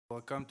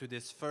Welcome to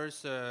this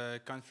first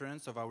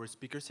conference of our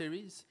speaker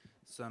series.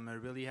 So I'm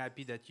really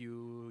happy that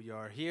you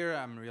are here.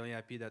 I'm really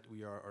happy that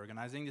we are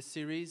organizing this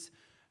series.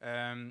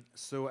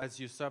 So as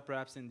you saw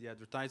perhaps in the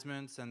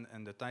advertisements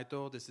and the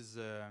title, this is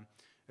a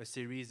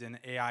series in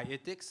AI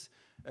ethics,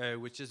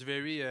 which is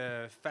very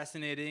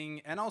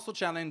fascinating and also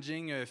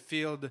challenging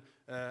field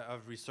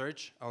of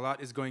research. A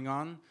lot is going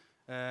on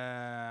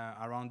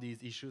around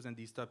these issues and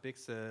these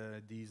topics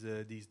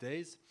these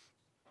days.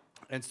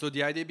 And so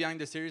the idea behind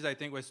the series, I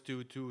think, was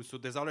so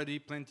there's already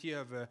plenty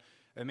of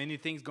many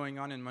things going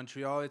on in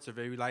Montreal. It's a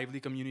very lively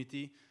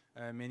community.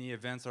 Many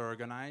events are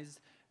organized.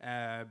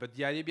 But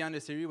the idea behind the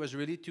series was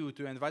really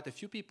to invite a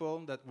few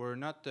people that were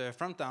not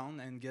from town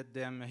and get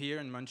them here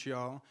in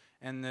Montreal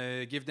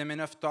and give them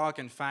enough talk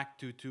and fact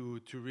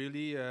to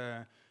really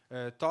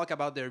talk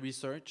about their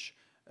research.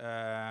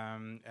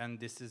 And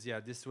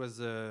this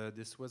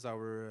was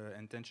our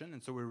intention.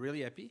 And so we're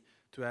really happy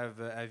to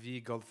have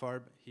Avi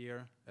Goldfarb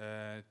here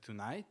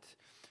tonight.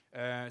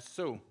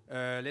 So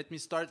let me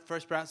start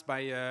first perhaps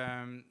by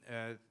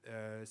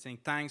saying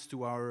thanks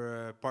to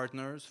our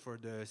partners for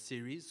the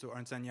series. So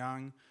Ernst &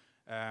 Young,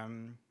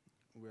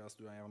 where else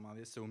do I have on my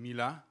list? So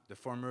Mila, the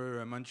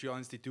former Montreal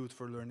Institute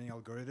for Learning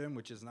Algorithm,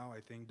 which is now I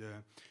think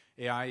the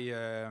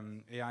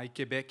AI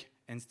Quebec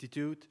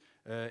Institute,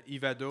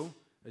 IVADO,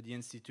 the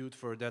Institute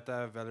for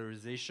Data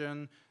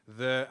Valorization,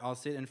 I'll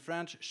say it in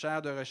French,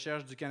 Chaire de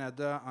recherche du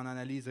Canada en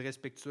analyse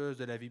respectueuse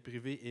de la vie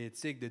privée et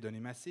éthique des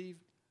données massives,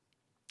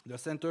 the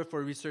Center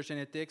for Research and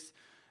Ethics,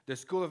 the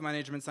School of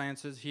Management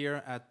Sciences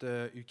here at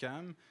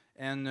UQAM,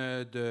 and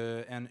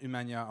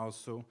Humania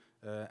also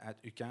at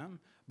UQAM.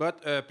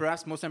 But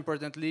perhaps most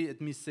importantly, let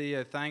me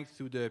say thanks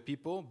to the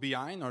people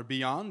behind or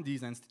beyond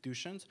these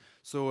institutions.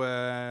 So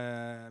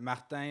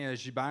Martin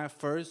Gibert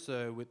first,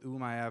 with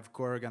whom I have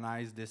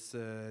co-organized this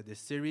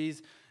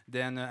series.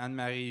 Then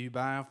Anne-Marie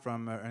Hubert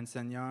from Ernst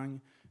 &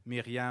 Young,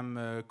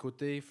 Myriam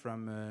Côté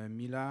from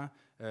Mila,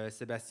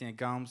 Sébastien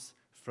Gams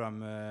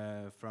from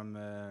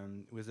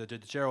was the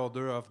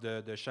chairholder of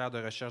the Chaire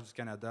de recherche du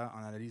Canada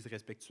en analyse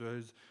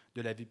respectueuse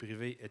de la vie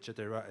privée,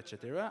 etc.,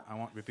 etc. I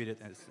won't repeat it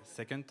a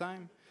second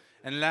time.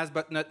 And last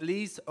but not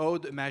least,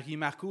 Aude Marie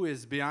Marcoux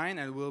is behind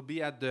and will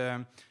be at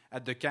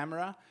the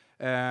camera,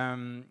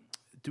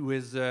 who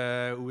is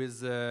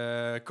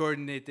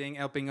coordinating,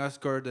 helping us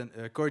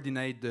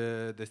coordinate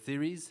the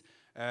series.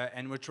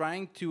 And we're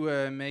trying to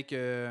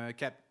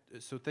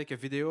take a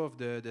video of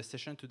the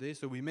session today,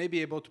 so we may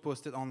be able to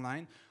post it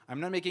online.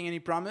 I'm not making any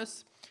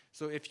promise,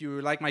 so if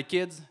you like my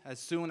kids, as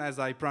soon as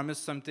I promise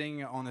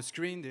something on a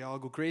screen, they all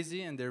go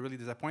crazy and they're really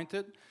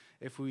disappointed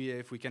if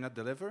we cannot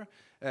deliver.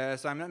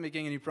 So I'm not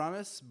making any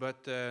promise,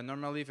 but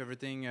normally if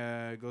everything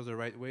goes the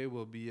right way,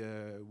 we'll be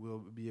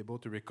able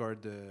to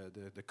record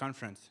the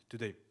conference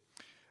today.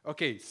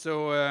 Okay,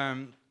 so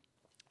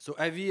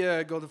Avi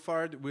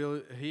Goldfarb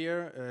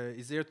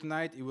is here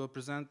tonight. He will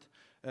present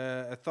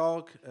a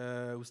talk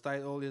whose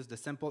title is The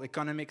Simple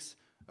Economics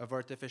of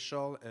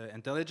Artificial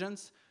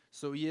Intelligence.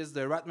 So he is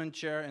the Rotman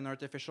Chair in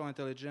Artificial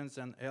Intelligence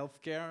and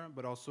Healthcare,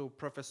 but also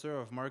Professor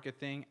of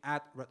Marketing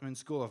at Rotman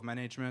School of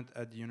Management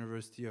at the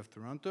University of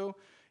Toronto.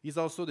 He's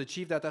also the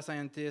Chief Data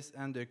Scientist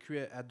at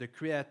the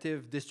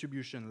Creative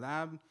Distribution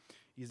Lab.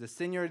 He's a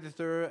Senior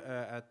Editor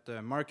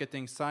at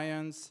Marketing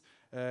Science.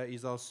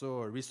 He's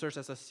also a Research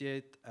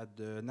Associate at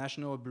the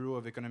National Bureau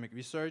of Economic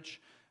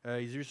Research.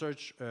 His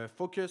research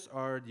focus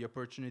are the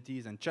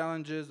opportunities and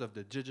challenges of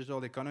the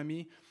digital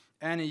economy.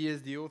 And he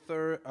is the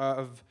author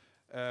of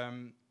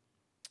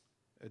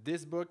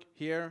this book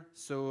here,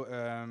 so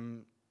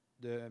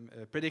the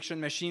Prediction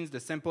Machines,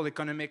 The Simple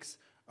Economics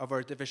of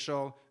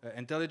Artificial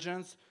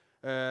Intelligence,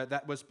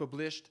 that was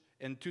published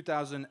in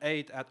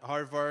 2008 at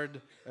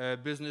Harvard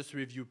Business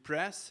Review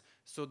Press.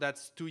 So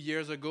that's 2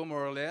 years ago,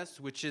 more or less,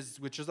 which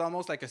is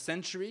almost like a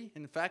century,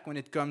 in fact, when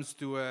it comes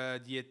to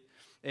the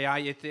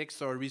AI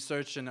ethics or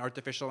research in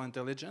artificial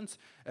intelligence.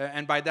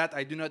 And by that,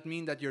 I do not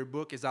mean that your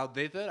book is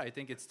outdated. I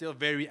think it's still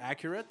very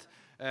accurate.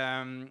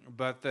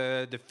 But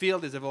the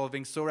field is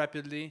evolving so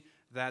rapidly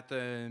that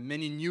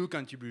many new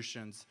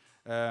contributions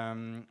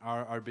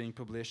are being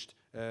published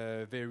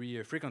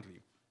very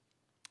frequently.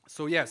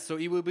 So yes, so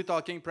he will be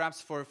talking perhaps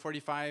for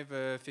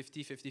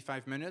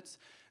 55 minutes.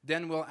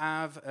 Then we'll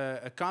have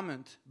a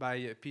comment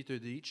by Peter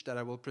Dietsch that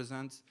I will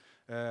present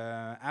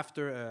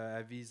after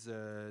Avi's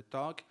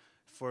talk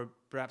for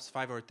perhaps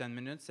 5 or 10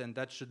 minutes, and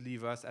that should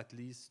leave us at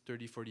least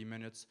 30-40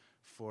 minutes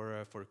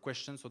for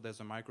questions. So there's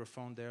a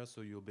microphone there,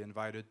 so you'll be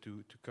invited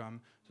to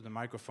come to the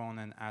microphone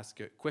and ask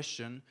a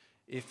question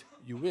if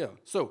you will.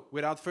 So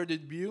without further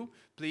ado,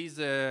 please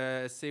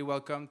say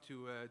welcome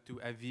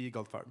to Avi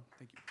Goldfarb.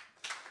 Thank you.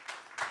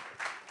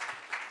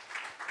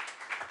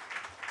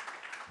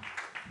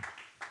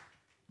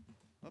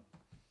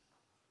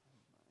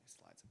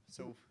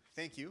 So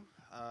thank you.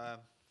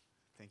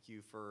 Thank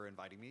you for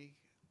inviting me.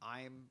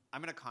 I'm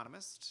an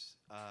economist,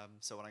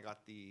 so when I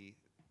got the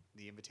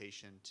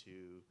invitation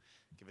to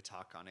give a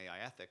talk on AI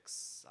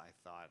ethics, I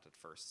thought at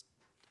first,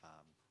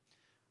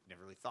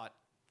 never really thought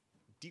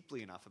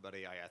deeply enough about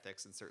AI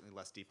ethics, and certainly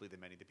less deeply than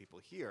many of the people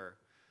here.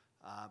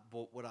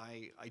 But what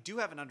I do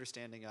have an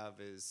understanding of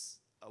is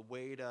a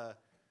way to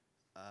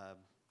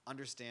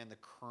understand the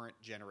current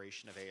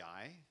generation of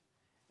AI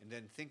and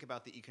then think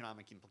about the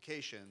economic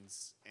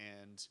implications.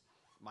 And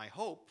my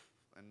hope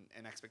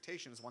and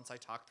expectation is once I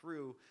talk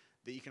through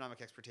the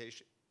economic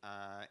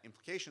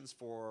implications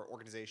for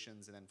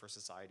organizations and then for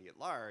society at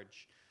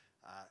large,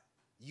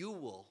 you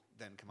will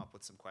then come up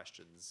with some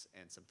questions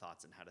and some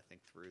thoughts on how to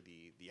think through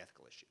the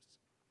ethical issues.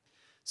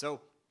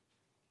 So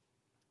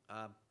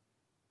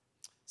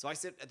I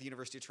sit at the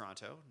University of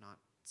Toronto, not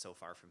so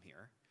far from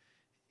here.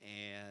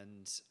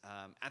 And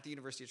at the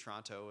University of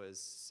Toronto,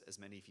 as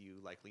many of you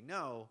likely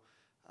know,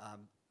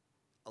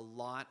 a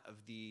lot of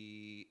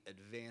the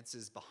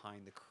advances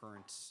behind the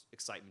current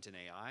excitement in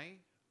AI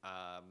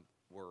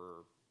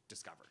were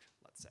discovered,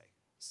 let's say.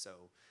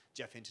 So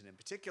Jeff Hinton in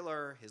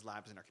particular, his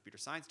lab is in our computer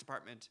science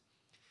department.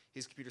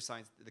 The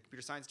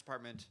computer science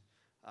department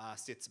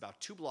sits about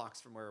 2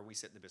 blocks from where we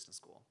sit in the business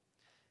school.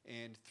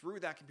 And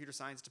through that computer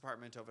science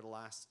department over the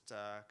last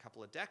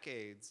couple of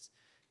decades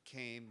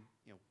came,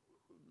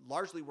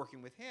 largely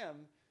working with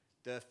him,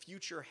 the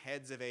future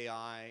heads of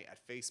AI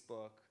at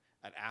Facebook,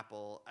 at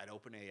Apple, at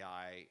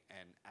OpenAI,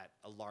 and at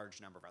a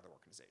large number of other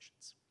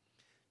organizations.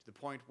 To the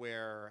point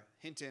where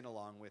Hinton,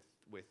 along with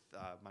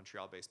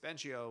Montreal-based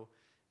Bengio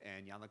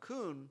and Jan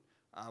LeCun,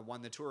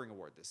 won the Turing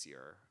Award this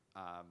year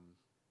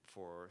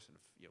for sort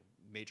of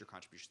major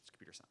contributions to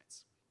computer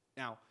science.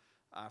 Now,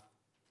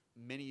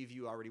 many of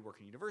you already work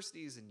in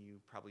universities, and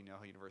you probably know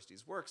how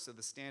universities work. So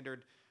the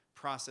standard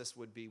process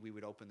would be we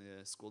would open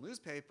the school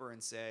newspaper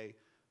and say,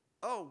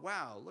 oh,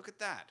 wow, look at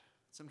that.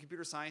 Some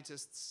computer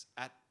scientists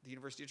at the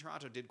University of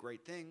Toronto did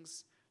great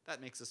things.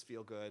 That makes us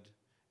feel good,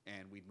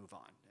 and we'd move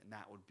on. And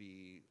that would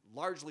be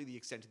largely the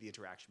extent of the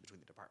interaction between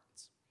the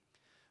departments.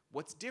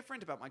 What's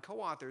different about my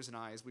co-authors and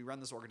I is we run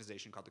this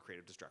organization called the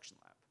Creative Destruction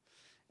Lab.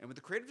 And what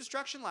the Creative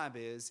Destruction Lab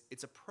is,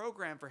 it's a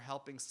program for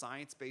helping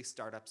science-based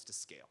startups to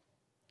scale.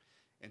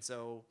 And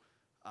so,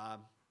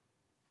 and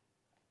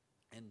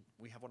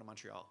we have one in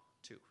Montreal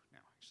too now,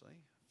 actually.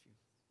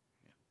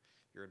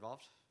 You're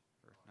involved?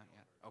 Or not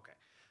yet? Okay.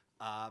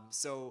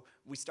 So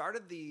we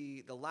started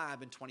the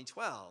lab in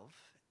 2012,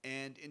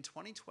 and in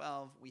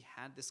 2012 we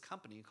had this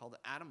company called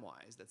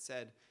Atomwise that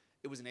said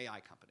it was an AI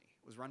company.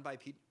 It was run by a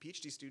former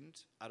PhD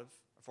student out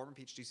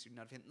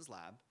of Hinton's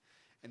lab,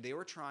 and they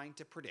were trying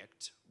to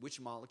predict which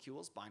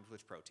molecules bind with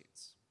which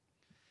proteins.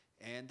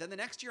 And then the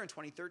next year in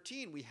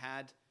 2013 we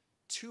had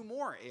 2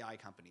 more AI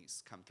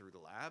companies come through the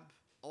lab,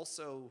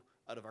 also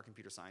out of our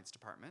computer science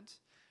department,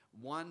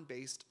 one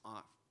based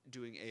on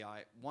doing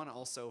AI, one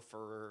also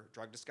for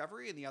drug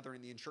discovery, and the other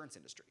in the insurance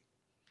industry.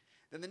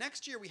 Then the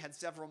next year we had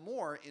several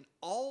more in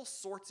all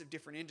sorts of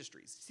different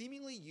industries,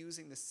 seemingly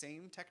using the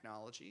same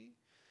technology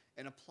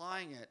and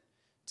applying it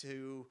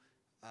to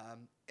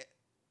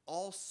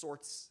all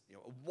sorts, a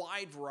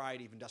wide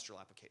variety of industrial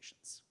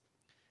applications.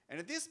 And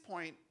at this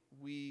point,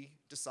 we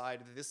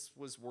decided that this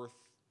was worth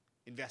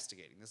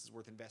investigating. This is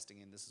worth investing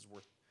in. This is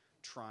worth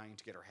trying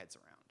to get our heads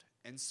around.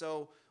 And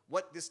so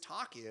what this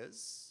talk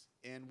is,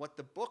 and what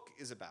the book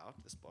is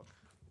about, this book,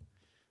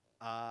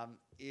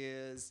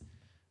 is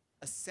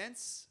a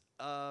sense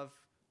of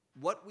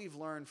what we've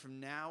learned from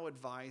now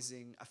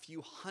advising a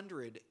few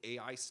hundred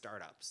AI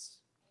startups,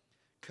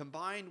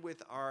 combined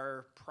with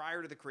our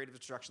prior to the Creative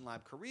Destruction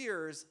Lab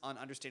careers on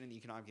understanding the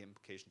economic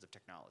implications of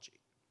technology.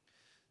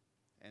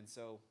 And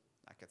so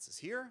that gets us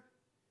here,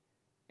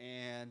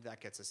 and that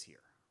gets us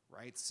here,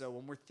 right? So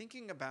when we're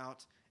thinking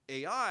about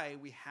AI,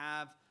 we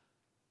have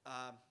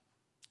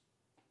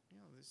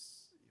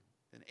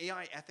an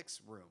AI ethics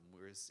room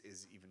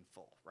is even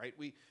full, right?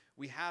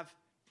 We have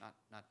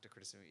not to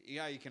criticize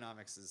AI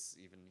economics is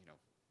even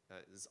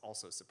is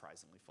also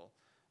surprisingly full.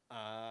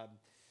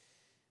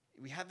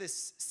 We have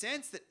this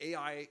sense that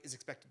AI is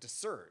expected to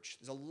surge.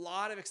 There's a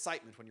lot of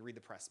excitement when you read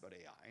the press about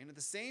AI, and at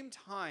the same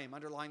time,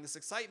 underlying this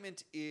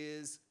excitement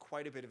is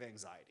quite a bit of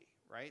anxiety,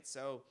 right?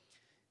 So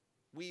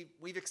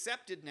we've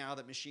accepted now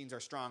that machines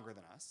are stronger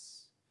than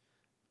us,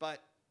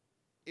 but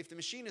if the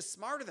machine is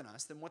smarter than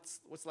us, then what's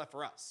left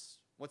for us?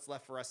 What's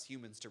left for us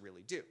humans to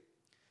really do?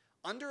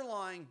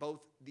 Underlying both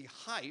the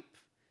hype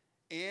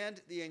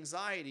and the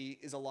anxiety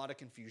is a lot of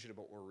confusion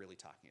about what we're really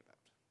talking about.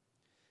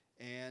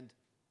 And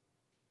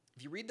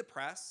if you read the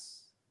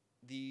press,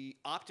 the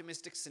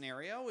optimistic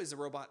scenario is a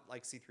robot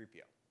like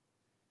C-3PO.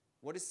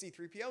 What is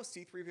C-3PO?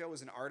 C-3PO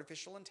is an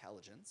artificial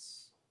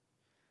intelligence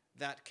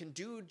that can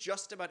do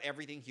just about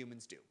everything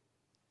humans do.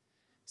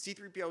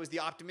 C-3PO is the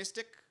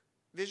optimistic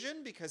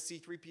vision because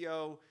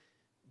C-3PO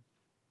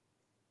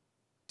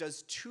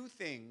does 2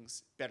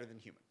 things better than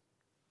human.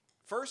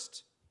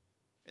 First,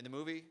 in the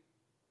movie,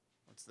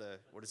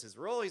 what is his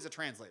role? He's a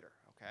translator,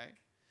 okay?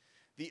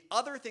 The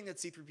other thing that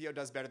C-3PO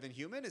does better than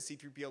human is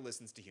C-3PO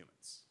listens to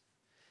humans.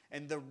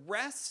 And the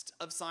rest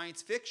of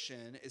science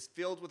fiction is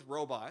filled with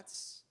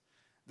robots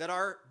that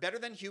are better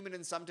than human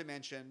in some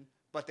dimension,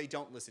 but they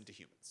don't listen to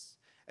humans.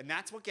 And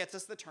that's what gets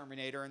us the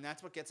Terminator, and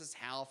that's what gets us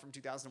HAL from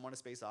 2001: A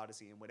Space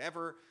Odyssey, and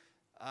whatever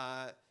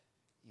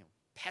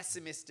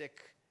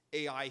pessimistic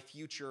AI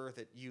future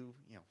that you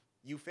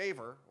you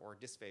favor or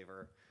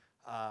disfavor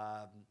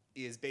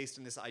is based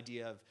on this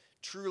idea of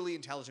truly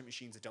intelligent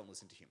machines that don't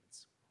listen to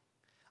humans.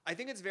 I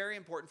think it's very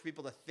important for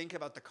people to think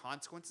about the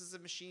consequences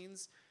of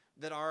machines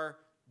that are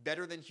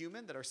better than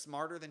human, that are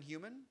smarter than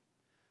human.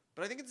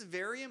 But I think it's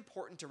very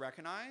important to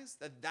recognize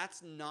that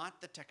that's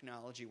not the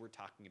technology we're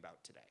talking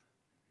about today.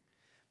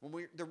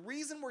 The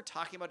reason we're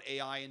talking about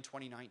AI in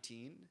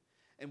 2019,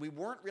 and we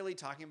weren't really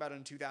talking about it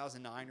in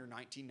 2009 or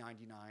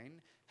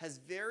 1999, has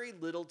very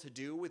little to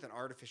do with an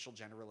artificial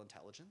general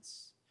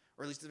intelligence,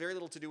 or at least very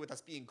little to do with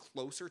us being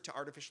closer to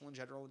artificial and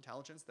general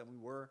intelligence than we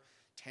were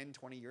 10,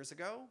 20 years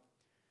ago.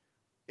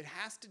 It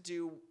has to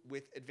do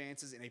with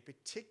advances in a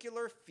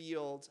particular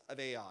field of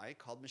AI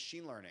called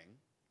machine learning.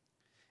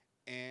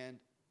 And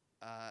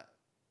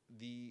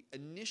the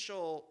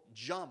initial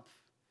jump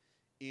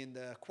in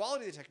the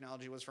quality of the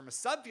technology was from a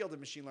subfield of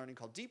machine learning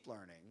called deep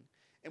learning.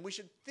 And we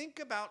should think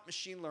about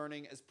machine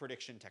learning as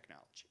prediction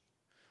technology.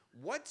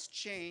 What's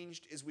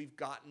changed is we've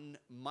gotten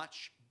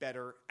much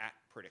better at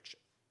prediction.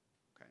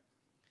 Okay?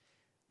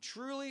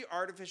 Truly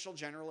artificial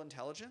general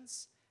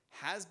intelligence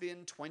has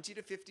been 20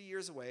 to 50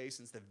 years away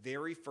since the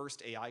very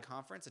first AI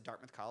conference at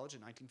Dartmouth College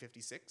in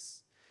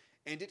 1956.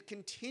 And it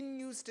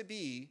continues to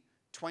be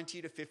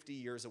 20 to 50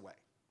 years away.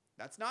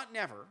 That's not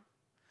never.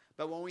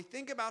 But when we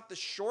think about the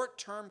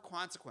short-term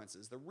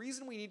consequences, the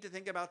reason we need to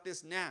think about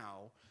this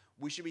now,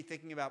 we should be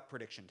thinking about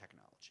prediction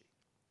technology.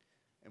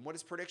 And what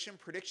is prediction?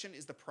 Prediction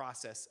is the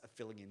process of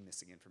filling in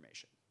missing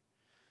information.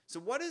 So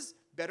what does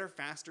better,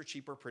 faster,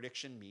 cheaper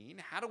prediction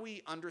mean? How do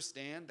we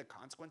understand the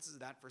consequences of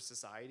that for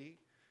society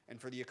and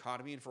for the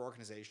economy and for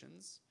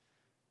organizations?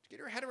 To get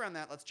your head around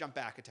that, let's jump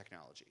back at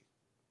technology.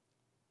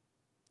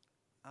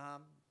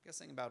 I'm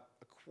guessing about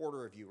a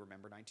quarter of you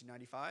remember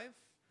 1995.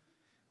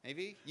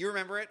 Maybe? You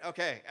remember it?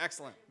 Okay,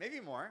 excellent. Maybe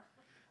more.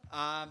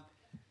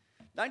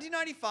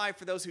 1995,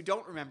 for those who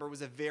don't remember,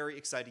 was a very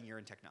exciting year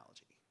in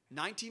technology.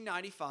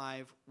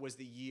 1995 was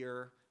the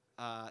year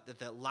that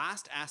the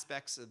last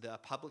aspects of the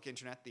public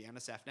internet, the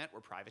NSFnet,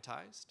 were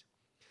privatized.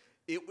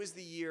 It was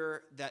the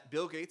year that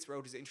Bill Gates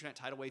wrote his internet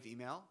tidal wave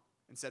email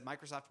and said,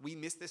 Microsoft, we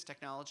miss this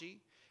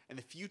technology, and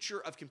the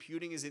future of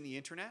computing is in the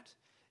internet.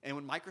 And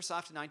when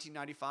Microsoft in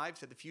 1995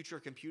 said the future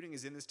of computing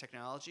is in this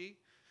technology,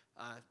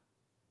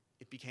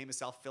 it became a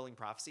self-fulfilling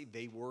prophecy.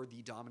 They were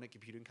the dominant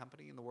computing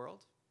company in the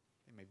world.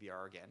 They maybe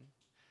are again.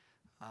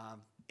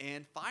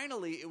 And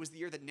finally, it was the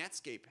year that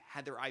Netscape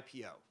had their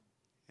IPO.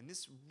 And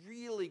this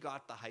really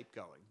got the hype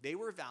going. They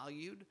were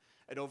valued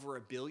at over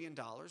 $1 billion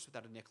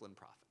without a nickel in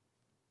profit.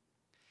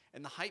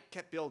 And the hype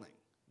kept building,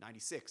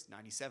 96,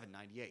 97,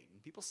 98.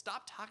 And people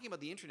stopped talking about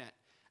the internet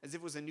as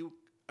if it was a new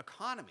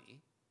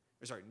economy,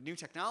 new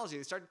technology.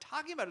 They started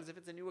talking about it as if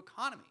it's a new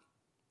economy.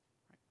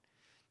 Right?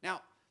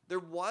 Now, there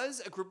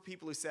was a group of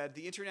people who said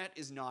the internet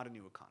is not a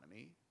new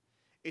economy.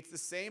 It's the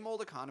same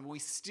old economy. We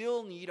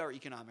still need our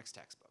economics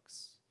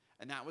textbooks.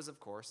 And that was, of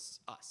course,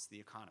 us, the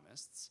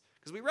economists,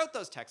 because we wrote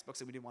those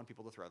textbooks and we didn't want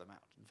people to throw them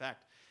out. In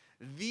fact,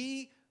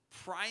 the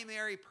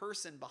primary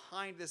person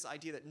behind this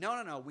idea that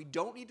no, we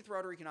don't need to throw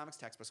out our economics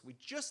textbooks, we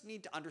just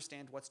need to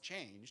understand what's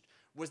changed,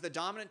 was the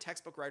dominant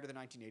textbook writer of the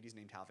 1980s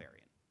named Hal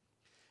Varian.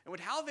 And what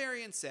Hal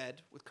Varian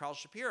said with Carl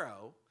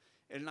Shapiro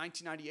in a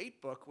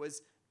 1998 book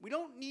was, we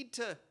don't need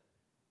to,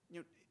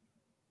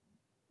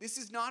 this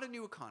is not a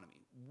new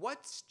economy.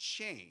 What's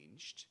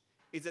changed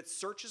is that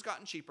search has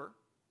gotten cheaper,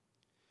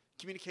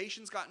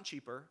 communication's gotten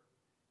cheaper,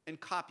 and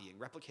copying,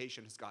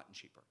 replication has gotten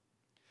cheaper.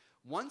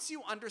 Once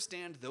you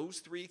understand those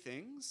three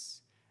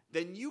things,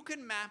 then you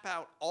can map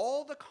out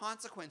all the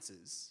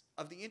consequences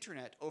of the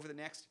internet over the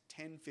next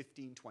 10,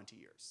 15, 20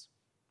 years.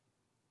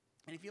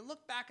 And if you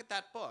look back at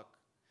that book,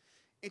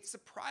 it's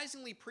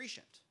surprisingly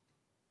prescient.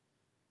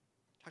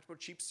 Talked about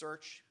cheap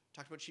search,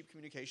 talked about cheap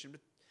communication,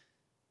 but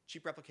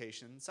cheap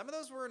replication. Some of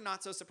those were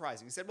not so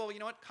surprising. He said, well, you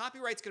know what?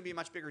 Copyright's going to be a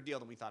much bigger deal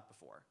than we thought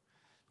before.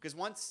 Because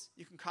once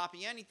you can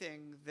copy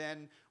anything,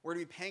 then we're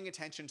going to be paying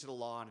attention to the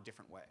law in a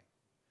different way.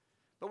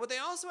 But what they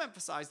also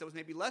emphasized that was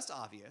maybe less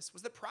obvious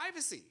was that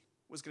privacy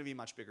was going to be a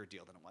much bigger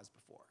deal than it was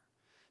before.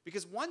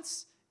 Because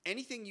once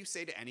anything you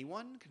say to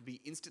anyone can be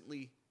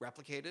instantly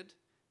replicated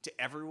to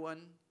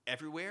everyone,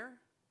 everywhere,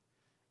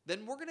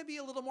 then we're going to be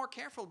a little more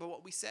careful about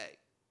what we say.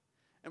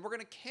 And we're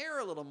going to care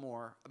a little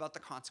more about the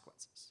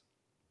consequences.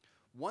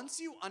 Once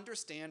you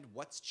understand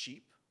what's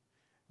cheap,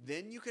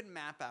 then you can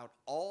map out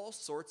all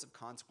sorts of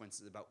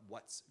consequences about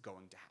what's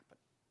going to happen.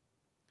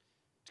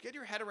 To get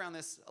your head around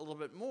this a little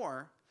bit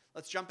more,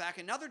 let's jump back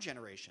another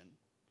generation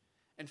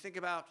and think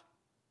about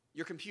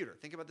your computer.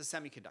 Think about the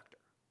semiconductor.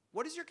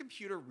 What does your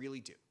computer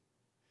really do?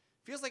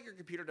 It feels like your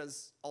computer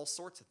does all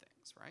sorts of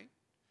things, right?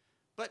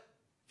 But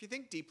if you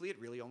think deeply, it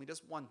really only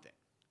does one thing.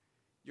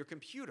 Your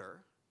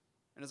computer,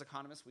 and as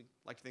economists, we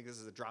like to think this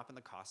is a drop in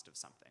the cost of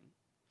something.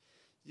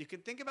 You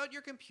can think about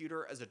your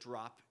computer as a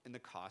drop in the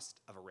cost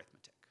of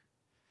arithmetic.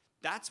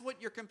 That's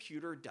what your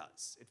computer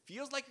does. It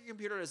feels like your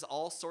computer does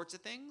all sorts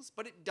of things,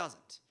 but it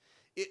doesn't.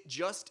 It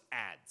just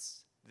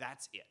adds.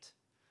 That's it.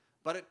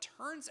 But it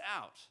turns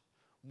out,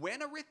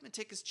 when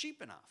arithmetic is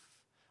cheap enough,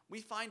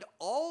 we find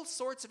all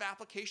sorts of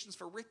applications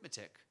for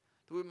arithmetic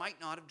that we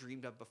might not have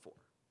dreamed of before.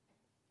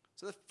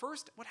 So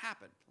what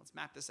happened? Let's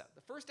map this out.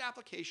 The first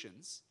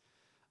applications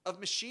of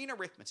machine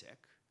arithmetic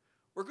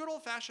were good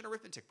old-fashioned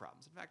arithmetic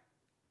problems. In fact,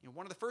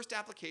 one of the first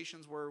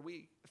applications where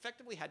we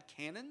effectively had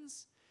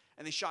cannons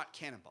and they shot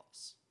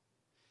cannonballs.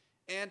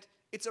 And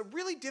it's a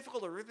really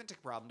difficult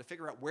arithmetic problem to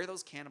figure out where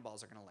those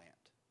cannonballs are going to land.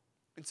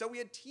 And so we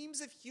had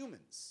teams of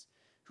humans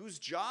whose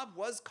job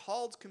was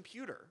called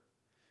computer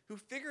who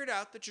figured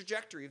out the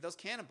trajectory of those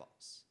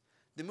cannonballs.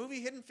 The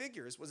movie Hidden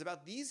Figures was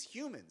about these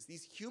humans,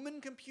 these human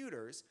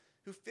computers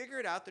who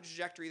figured out the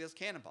trajectory of those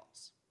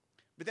cannonballs.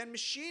 But then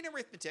machine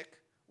arithmetic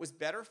was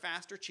better,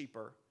 faster,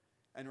 cheaper,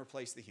 and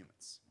replaced the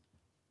humans.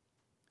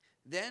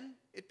 Then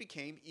it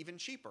became even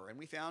cheaper, and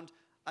we found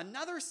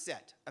another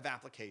set of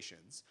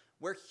applications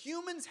where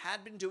humans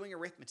had been doing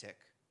arithmetic,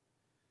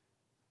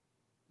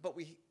 but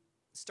we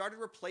started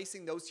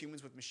replacing those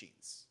humans with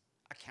machines.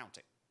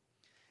 Accounting.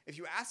 If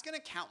you ask an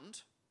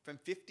accountant from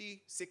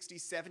 50, 60,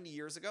 70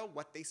 years ago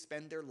what they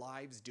spend their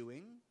lives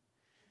doing,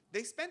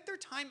 they spent their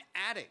time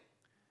adding.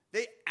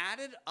 They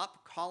added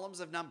up columns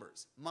of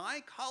numbers.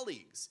 My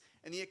colleagues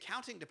in the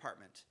accounting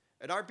department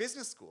at our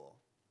business school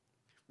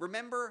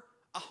remember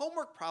a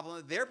homework problem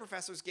that their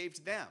professors gave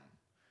to them,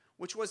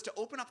 which was to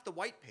open up the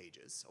white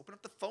pages, open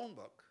up the phone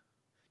book,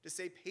 to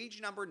say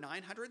page number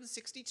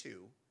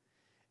 962,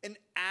 and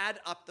add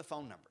up the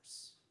phone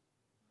numbers.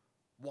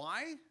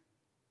 Why?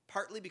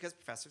 Partly because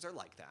professors are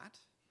like that.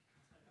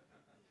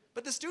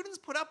 But the students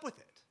put up with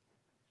it.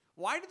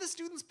 Why did the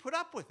students put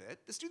up with it?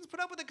 The students put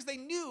up with it because they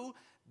knew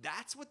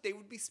that's what they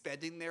would be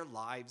spending their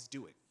lives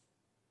doing.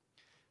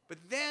 But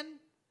then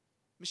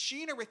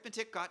machine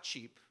arithmetic got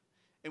cheap,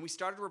 and we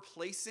started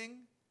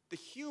replacing the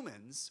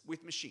humans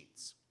with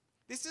machines.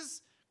 This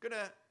is going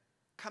to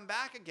come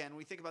back again when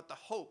we think about the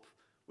hope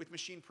with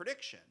machine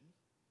prediction,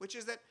 which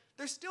is that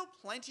there's still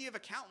plenty of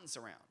accountants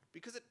around,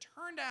 because it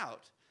turned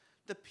out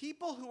the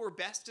people who were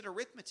best at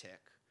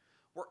arithmetic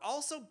were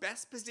also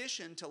best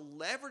positioned to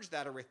leverage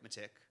that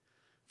arithmetic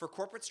for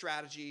corporate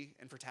strategy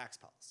and for tax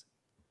policy.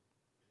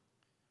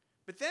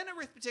 But then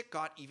arithmetic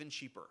got even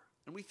cheaper,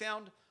 and we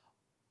found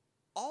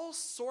all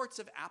sorts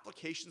of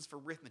applications for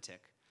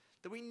arithmetic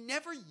that we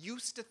never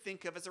used to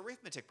think of as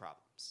arithmetic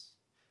problems.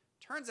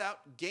 Turns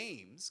out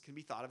games can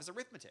be thought of as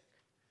arithmetic.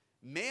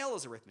 Mail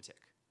is arithmetic.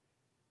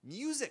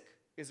 Music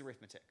is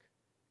arithmetic.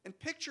 And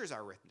pictures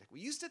are arithmetic. We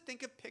used to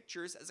think of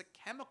pictures as a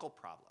chemical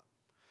problem.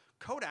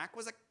 Kodak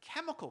was a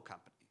chemical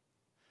company.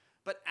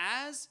 But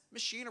as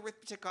machine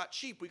arithmetic got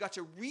cheap, we got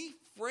to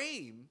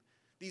reframe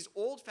these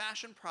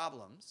old-fashioned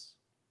problems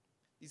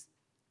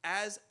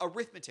as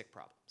arithmetic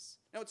problems.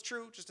 Now, it's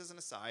true, just as an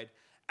aside,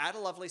 Ada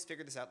Lovelace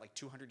figured this out like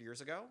 200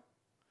 years ago.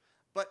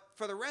 But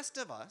for the rest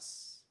of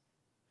us,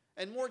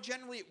 and more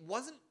generally, it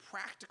wasn't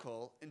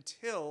practical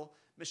until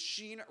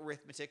machine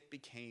arithmetic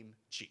became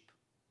cheap.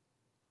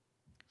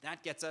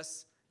 That gets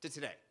us to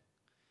today.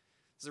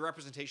 This is a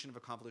representation of a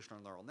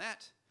convolutional neural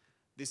net.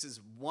 This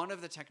is one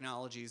of the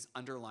technologies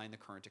underlying the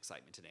current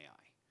excitement in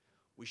AI.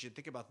 We should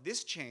think about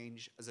this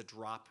change as a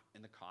drop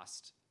in the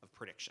cost of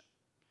prediction.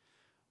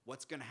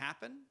 What's going to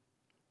happen?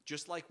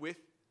 Just like with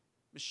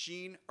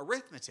machine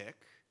arithmetic,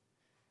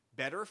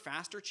 better,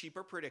 faster,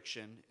 cheaper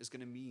prediction is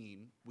going to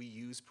mean we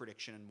use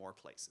prediction in more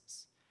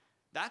places.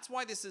 That's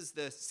why this is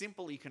the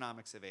simple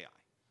economics of AI,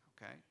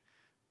 okay?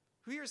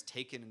 Who here has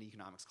taken an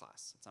economics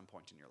class at some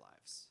point in your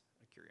lives?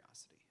 Out of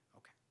curiosity.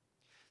 Okay.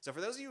 So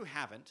for those of you who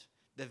haven't,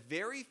 the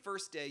very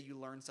first day you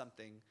learn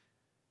something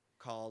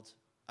called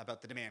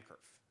about the demand curve.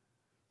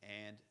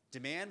 And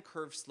demand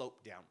curve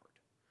slope downward.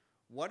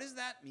 What does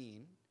that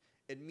mean?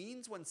 It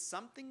means when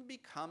something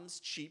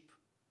becomes cheap,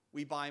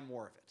 we buy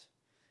more of it.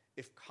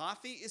 If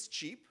coffee is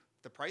cheap,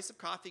 the price of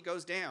coffee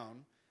goes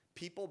down,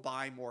 people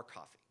buy more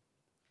coffee.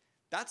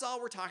 That's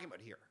all we're talking about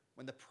here.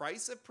 When the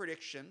price of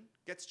prediction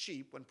gets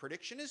cheap, when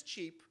prediction is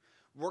cheap,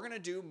 we're going to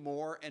do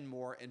more and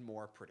more and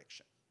more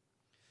prediction.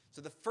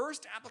 So the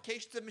first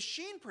applications of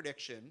machine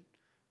prediction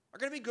are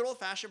going to be good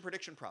old-fashioned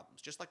prediction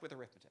problems, just like with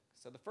arithmetic.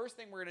 So the first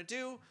thing we're going to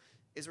do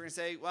is we're going to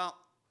say, well,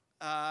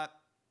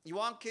 you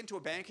walk into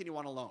a bank and you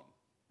want a loan.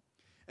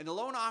 And the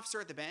loan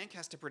officer at the bank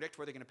has to predict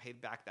whether they're going to pay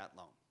back that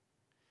loan.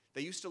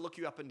 They used to look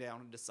you up and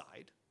down and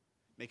decide,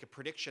 make a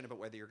prediction about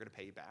whether you're going to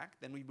pay back.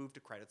 Then we moved to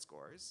credit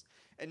scores.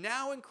 And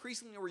now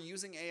increasingly we're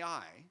using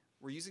AI,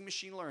 we're using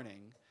machine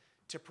learning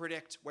to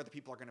predict whether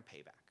people are going to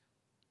pay back.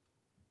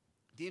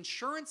 The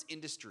insurance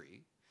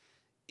industry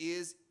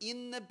is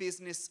in the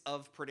business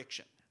of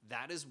prediction.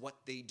 That is what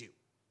they do.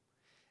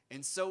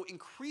 And so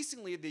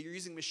increasingly they're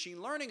using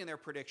machine learning in their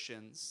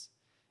predictions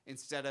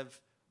instead of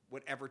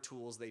whatever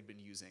tools they've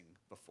been using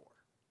before.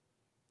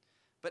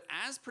 But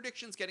as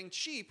prediction's getting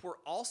cheap, we're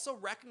also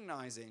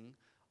recognizing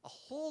a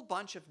whole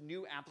bunch of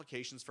new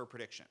applications for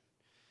prediction.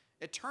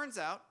 It turns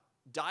out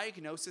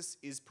diagnosis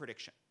is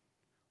prediction.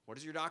 What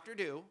does your doctor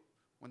do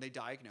when they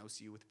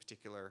diagnose you with a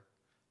particular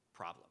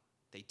problem?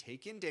 They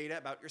take in data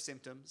about your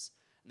symptoms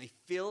and they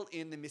fill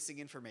in the missing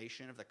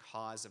information of the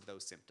cause of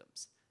those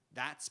symptoms.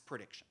 That's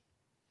prediction.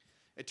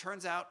 It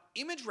turns out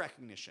image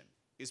recognition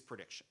is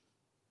prediction.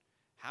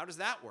 How does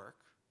that work?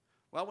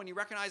 Well, when you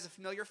recognize a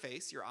familiar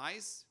face, your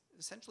eyes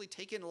essentially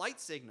take in light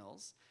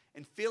signals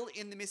and fill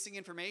in the missing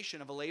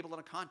information of a label and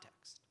a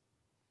context.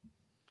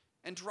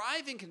 And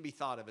driving can be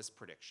thought of as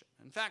prediction.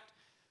 In fact,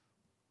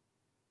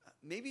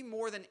 maybe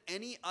more than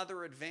any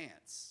other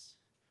advance,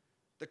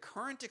 the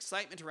current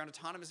excitement around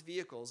autonomous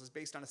vehicles is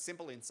based on a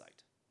simple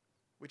insight,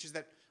 which is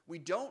that we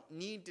don't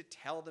need to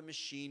tell the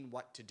machine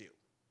what to do.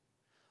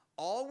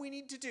 All we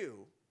need to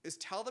do is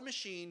tell the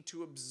machine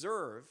to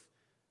observe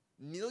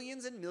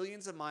millions and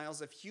millions of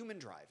miles of human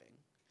driving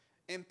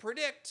and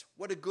predict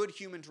what a good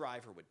human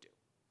driver would do.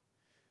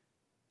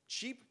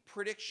 Cheap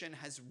prediction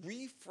has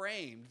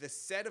reframed the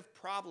set of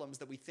problems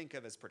that we think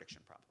of as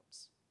prediction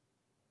problems.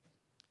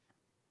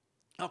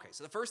 Okay,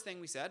 so the first thing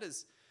we said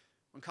is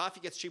when coffee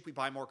gets cheap, we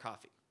buy more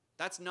coffee.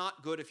 That's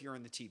not good if you're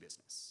in the tea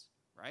business,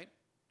 right?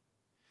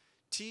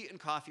 Tea and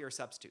coffee are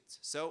substitutes.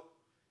 So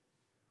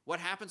what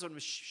happens when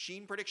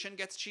machine prediction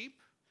gets cheap?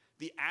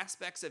 The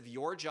aspects of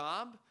your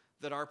job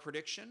that are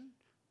prediction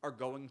are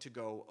going to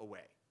go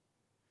away.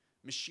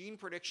 Machine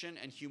prediction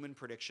and human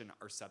prediction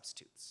are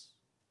substitutes.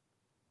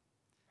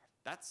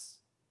 That's,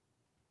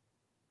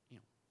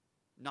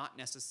 not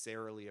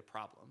necessarily a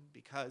problem,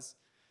 because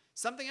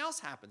something else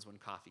happens when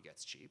coffee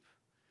gets cheap,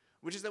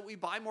 which is that we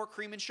buy more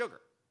cream and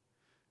sugar.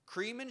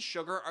 Cream and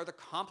sugar are the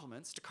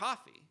complements to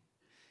coffee.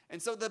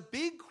 And so the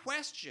big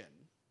question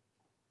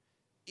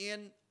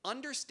in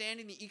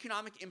understanding the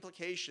economic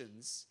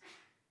implications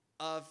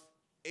of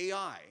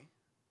AI,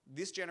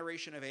 this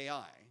generation of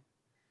AI,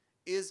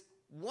 is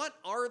what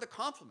are the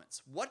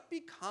complements? What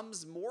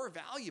becomes more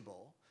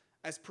valuable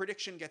as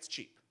prediction gets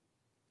cheap?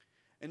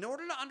 In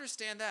order to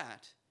understand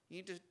that, you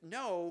need to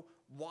know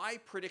why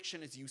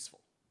prediction is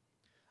useful.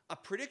 A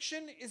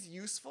prediction is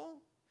useful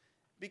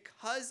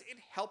because it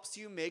helps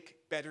you make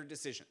better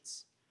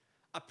decisions.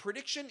 A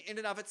prediction in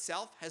and of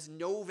itself has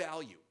no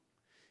value.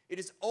 It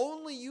is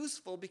only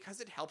useful because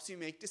it helps you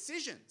make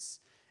decisions.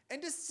 And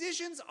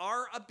decisions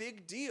are a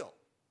big deal.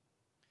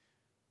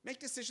 Make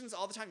decisions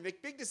all the time. You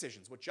make big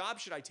decisions. What job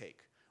should I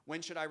take?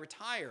 When should I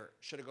retire?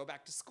 Should I go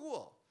back to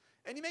school?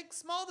 And you make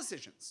small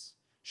decisions.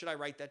 Should I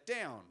write that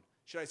down?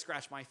 Should I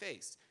scratch my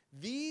face?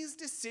 These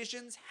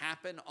decisions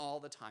happen all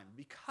the time.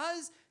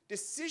 Because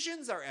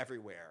decisions are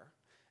everywhere,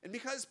 and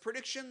because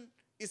prediction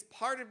is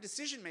part of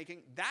decision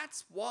making,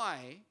 that's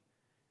why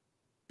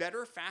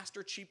better,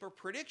 faster, cheaper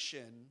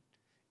prediction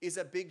is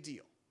a big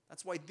deal.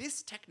 That's why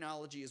this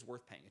technology is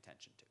worth paying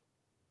attention to.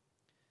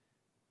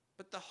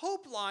 But the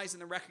hope lies in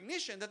the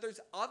recognition that there's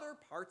other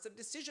parts of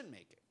decision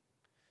making.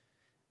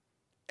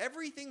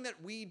 Everything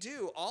that we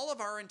do, all of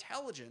our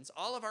intelligence,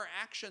 all of our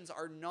actions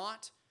are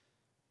not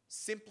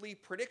simply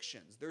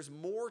predictions. There's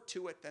more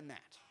to it than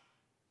that.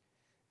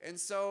 And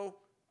so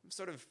I've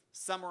sort of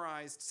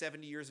summarized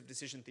 70 years of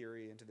decision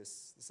theory into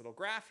this little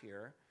graph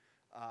here,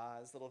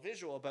 this little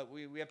visual, but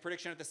we have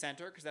prediction at the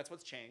center because that's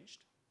what's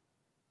changed.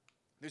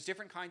 There's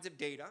different kinds of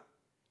data.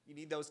 You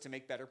need those to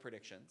make better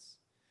predictions.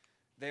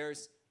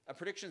 There's a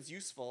prediction's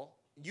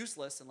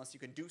useless unless you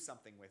can do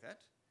something with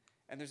it.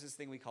 And there's this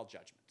thing we call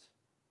judgment.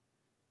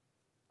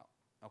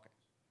 Oh, okay.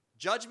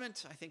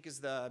 Judgment, I think,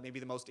 is maybe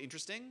the most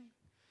interesting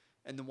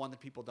and the one that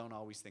people don't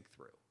always think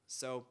through.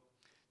 So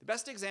the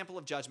best example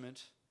of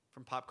judgment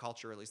from pop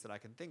culture, at least that I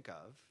can think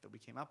of, that we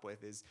came up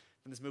with, is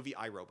from this movie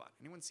I, Robot.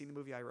 Anyone seen the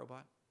movie I,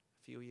 Robot?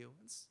 A few of you?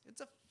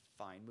 It's a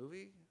fine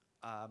movie.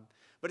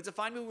 But it's a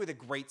fine movie with a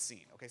great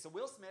scene. Okay, so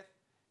Will Smith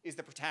is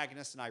the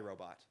protagonist in I,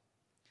 Robot.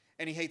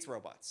 And he hates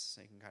robots.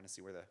 So you can kind of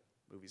see where the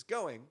movie's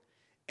going.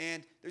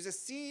 And there's a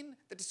scene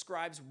that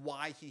describes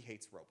why he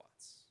hates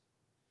robots.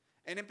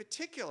 And in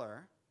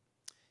particular,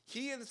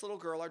 he and this little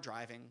girl are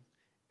driving,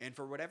 and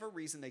for whatever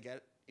reason, they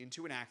get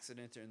into an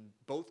accident, and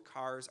both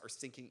cars are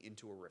sinking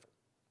into a river.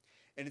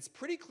 And it's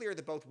pretty clear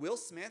that both Will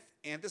Smith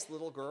and this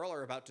little girl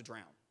are about to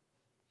drown.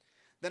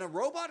 Then a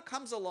robot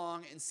comes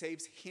along and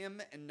saves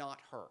him and not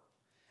her.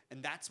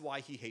 And that's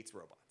why he hates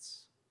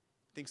robots.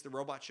 Thinks the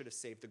robot should have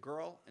saved the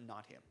girl and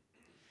not him.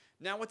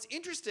 Now, what's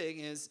interesting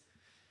is,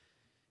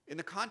 in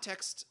the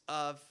context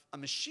of a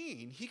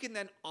machine, he can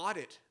then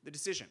audit the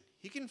decision.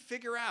 He can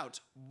figure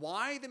out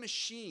why the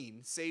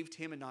machine saved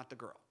him and not the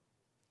girl.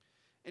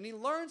 And he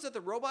learns that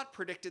the robot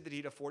predicted that he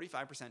had a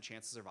 45%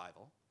 chance of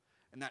survival,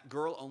 and that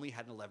girl only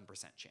had an 11%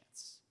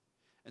 chance.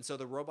 And so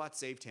the robot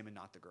saved him and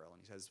not the girl.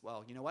 And he says,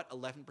 well, you know what?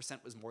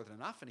 11% was more than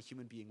enough, and a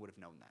human being would have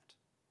known that.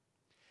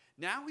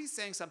 Now he's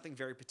saying something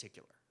very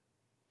particular.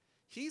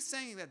 He's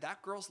saying that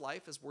that girl's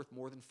life is worth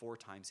more than 4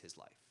 times his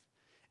life.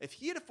 If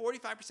he had a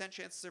 45% chance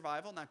of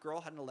survival and that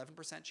girl had an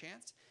 11%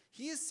 chance,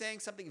 he is saying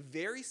something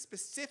very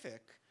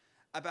specific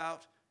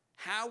about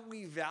how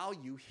we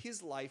value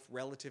his life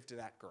relative to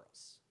that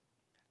girl's.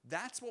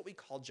 That's what we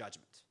call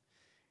judgment.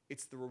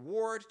 It's the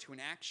reward to an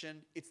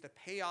action. It's the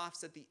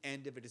payoffs at the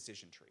end of a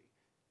decision tree.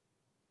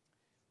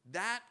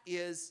 That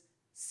is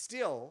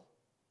still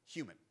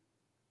human.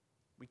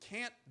 We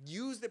can't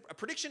use a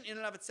prediction in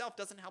and of itself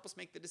doesn't help us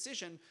make the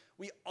decision.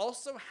 We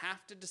also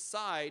have to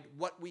decide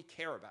what we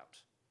care about.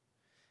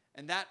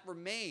 And that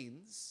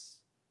remains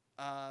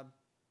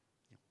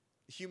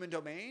human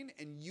domain,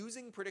 and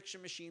using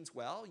prediction machines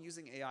well,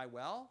 using AI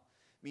well,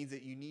 means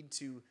that you need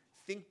to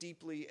think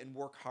deeply and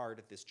work hard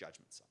at this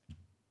judgment side. Okay.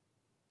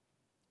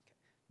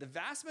 The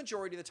vast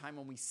majority of the time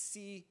when we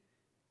see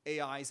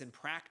AIs in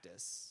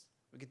practice,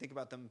 we can think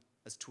about them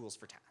as tools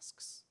for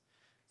tasks.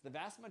 The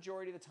vast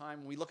majority of the time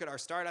when we look at our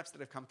startups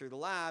that have come through the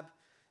lab,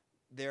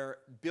 they're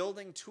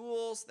building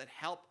tools that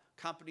help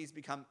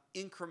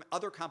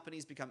other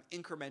companies become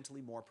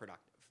incrementally more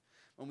productive.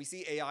 When we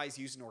see AIs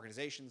used in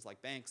organizations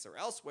like banks or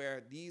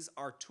elsewhere, these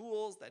are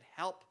tools that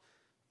help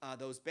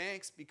those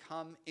banks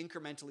become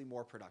incrementally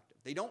more productive.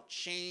 They don't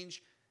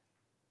change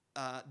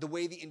the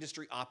way the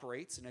industry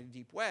operates in any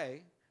deep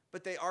way,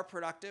 but they are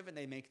productive and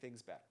they make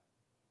things better.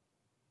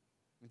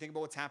 When we think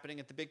about what's happening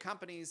at the big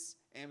companies,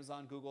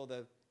 Amazon, Google,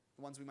 the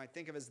ones we might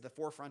think of as the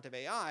forefront of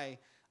AI,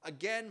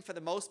 again, for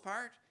the most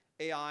part,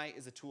 AI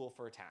is a tool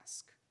for a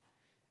task.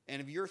 And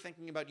if you're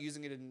thinking about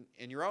using it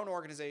in your own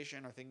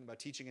organization or thinking about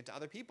teaching it to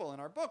other people, in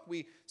our book,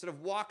 we sort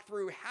of walk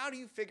through how do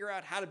you figure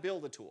out how to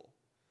build a tool?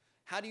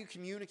 How do you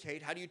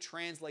communicate? How do you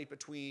translate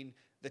between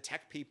the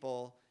tech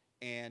people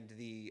and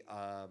the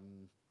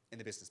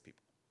business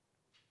people?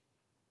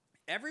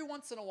 Every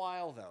once in a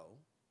while, though,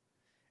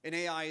 an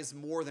AI is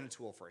more than a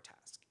tool for a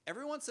task.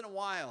 Every once in a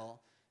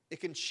while, it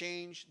can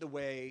change the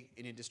way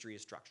an industry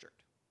is structured.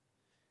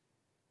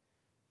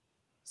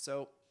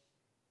 So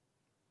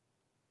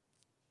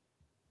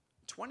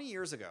 20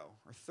 years ago,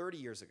 or 30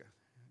 years ago,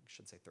 I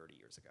should say 30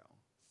 years ago.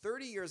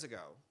 30 years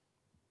ago,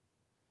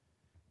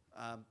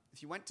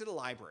 if you went to the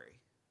library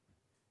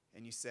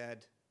and you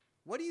said,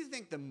 what do you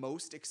think the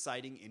most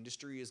exciting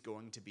industry is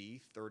going to be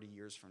 30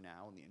 years from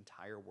now in the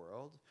entire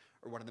world?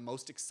 Or one of the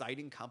most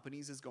exciting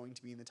companies is going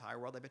to be in the entire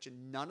world? I bet you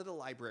none of the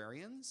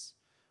librarians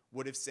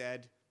would have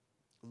said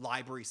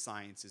library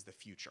science is the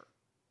future.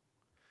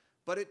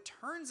 But it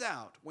turns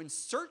out when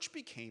search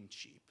became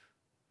cheap,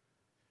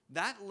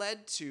 that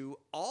led to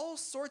all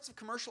sorts of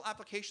commercial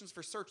applications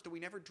for search that we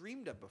never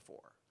dreamed of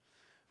before.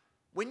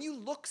 When you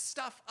look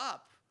stuff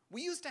up,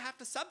 we used to have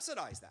to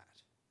subsidize that.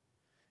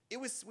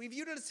 We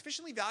viewed it as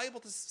sufficiently valuable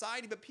to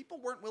society, but people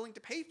weren't willing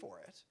to pay for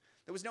it.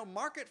 There was no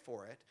market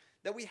for it,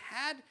 that we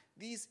had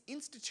these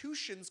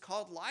institutions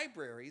called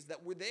libraries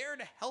that were there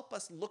to help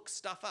us look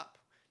stuff up.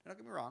 Now, don't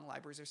get me wrong,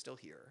 libraries are still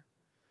here.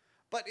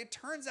 But it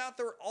turns out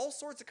there are all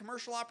sorts of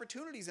commercial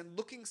opportunities in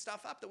looking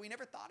stuff up that we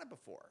never thought of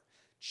before.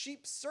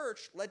 Cheap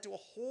search led to a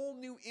whole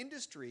new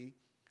industry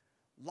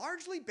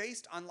largely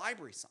based on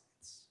library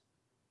science.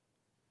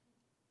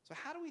 So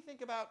how do we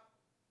think about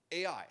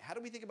AI? How do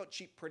we think about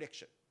cheap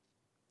prediction?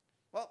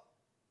 Well,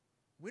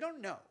 we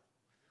don't know.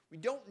 We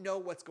don't know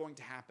what's going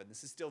to happen.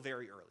 This is still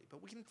very early.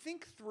 But we can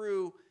think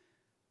through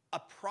a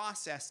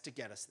process to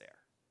get us there.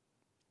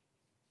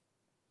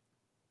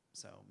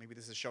 So maybe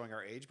this is showing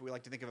our age, but we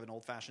like to think of an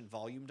old-fashioned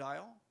volume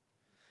dial.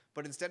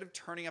 But instead of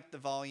turning up the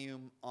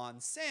volume on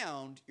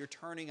sound, you're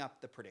turning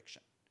up the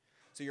prediction.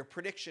 So your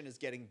prediction is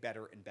getting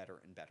better and better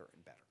and better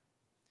and better.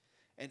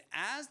 And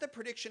as the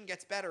prediction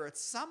gets better, at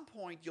some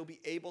point you'll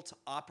be able to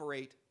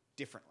operate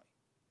differently.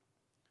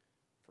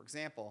 For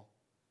example,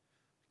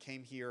 I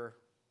came here,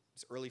 it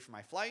was early for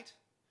my flight,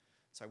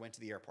 so I went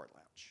to the airport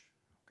lounge.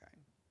 Okay.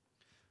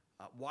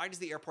 Why does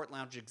the airport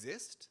lounge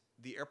exist?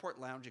 The airport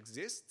lounge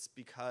exists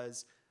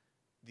because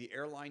the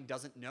airline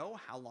doesn't know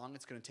how long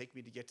it's going to take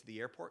me to get to the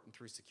airport and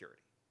through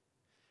security.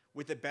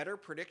 With a better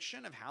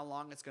prediction of how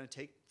long it's going to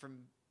take from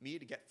me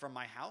to get from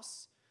my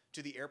house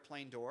to the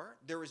airplane door,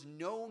 there is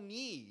no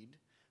need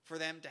for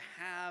them to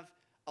have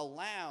a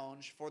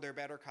lounge for their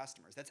better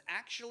customers. That's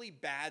actually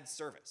bad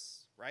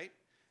service, right?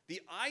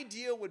 The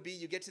idea would be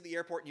you get to the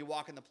airport and you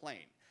walk in the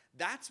plane.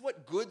 That's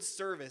what good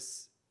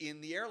service in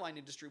the airline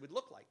industry would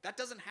look like. That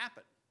doesn't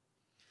happen.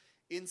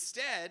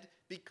 Instead,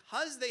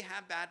 because they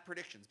have bad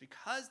predictions,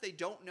 because they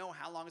don't know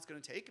how long it's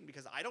going to take, and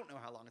because I don't know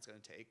how long it's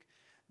going to take,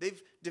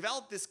 they've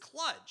developed this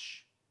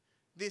kludge,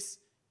 this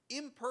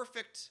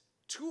imperfect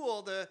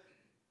tool to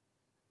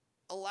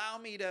allow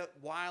me to,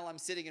 while I'm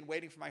sitting and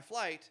waiting for my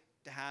flight,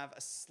 to have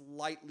a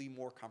slightly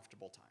more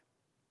comfortable time.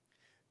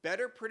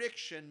 Better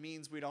prediction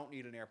means we don't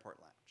need an airport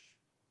lounge,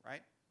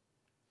 right?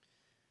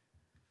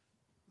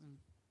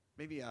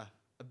 Maybe a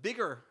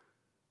bigger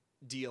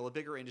deal, a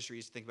bigger industry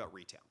is to think about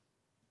retail.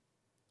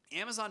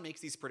 Amazon makes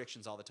these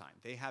predictions all the time.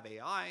 They have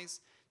AIs,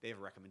 they have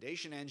a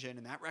recommendation engine,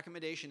 and that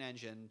recommendation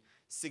engine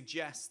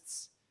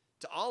suggests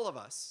to all of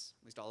us,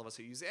 at least all of us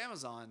who use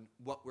Amazon,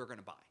 what we're going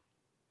to buy.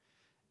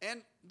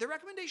 And the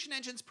recommendation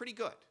engine's pretty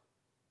good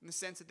in the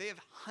sense that they have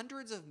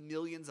hundreds of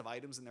millions of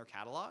items in their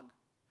catalog,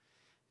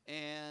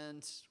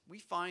 and we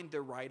find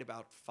they're right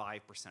about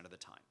 5% of the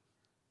time.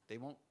 They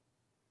won't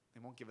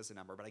give us a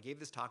number, but I gave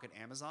this talk at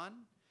Amazon,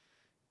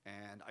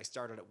 and I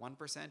started at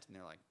 1%, and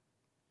they're like,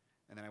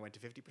 and then I went to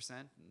 50%,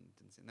 and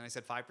then I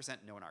said 5%, and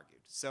no one argued.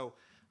 So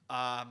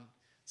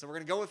we're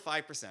going to go with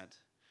 5%.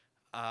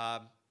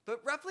 But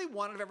roughly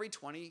 1 out of every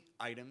 20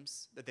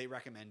 items that they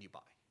recommend you buy.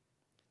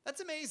 That's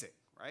amazing,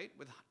 right?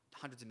 With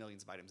hundreds of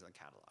millions of items in the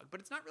catalog. But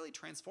it's not really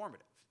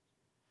transformative.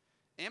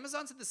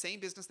 Amazon's in the same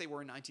business they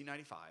were in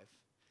 1995.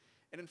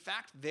 And in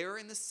fact, they're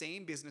in the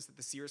same business that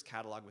the Sears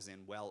catalog was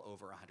in well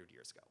over 100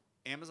 years ago.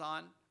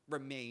 Amazon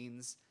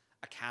remains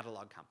a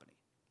catalog company.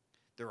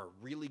 They're a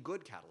really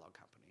good catalog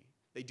company.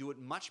 They do it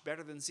much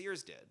better than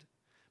Sears did,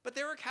 but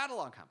they're a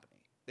catalog company.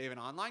 They have an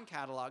online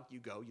catalog. You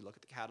go, you look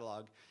at the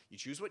catalog, you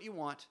choose what you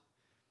want.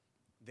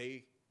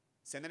 They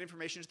send that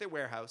information to their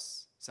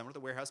warehouse. Someone at the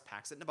warehouse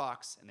packs it in a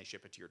box, and they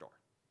ship it to your door.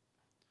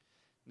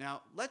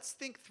 Now, let's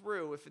think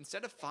through if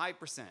instead of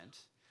 5%,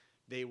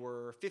 they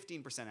were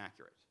 15%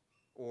 accurate,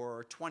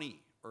 or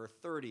 20, or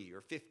 30,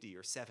 or 50,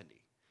 or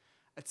 70.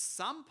 At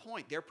some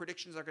point, their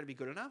predictions are going to be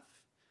good enough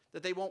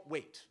that they won't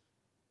wait.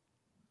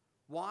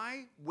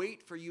 Why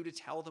wait for you to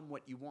tell them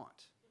what you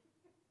want?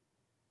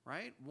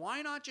 Right?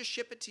 Why not just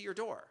ship it to your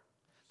door?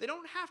 They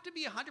don't have to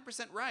be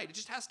 100% right. It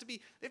just has to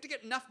be, they have to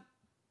get enough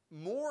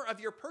more of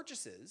your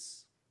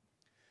purchases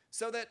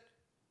so that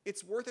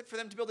it's worth it for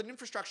them to build an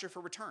infrastructure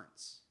for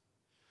returns.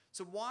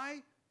 So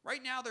why,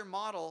 right now their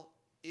model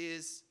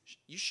is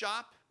you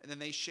shop and then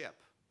they ship.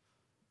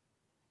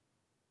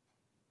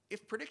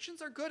 If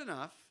predictions are good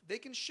enough, they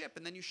can ship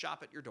and then you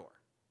shop at your door.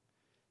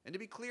 And to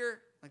be clear,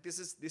 like this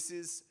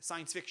is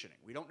science fictioning.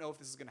 We don't know if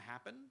this is going to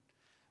happen,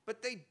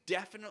 but they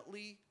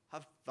definitely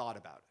have thought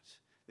about it.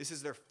 This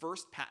is their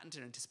first patent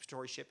in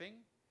anticipatory shipping,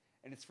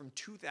 and it's from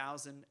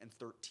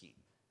 2013.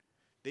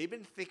 They've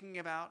been thinking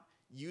about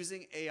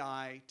using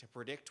AI to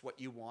predict what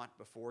you want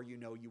before you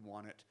know you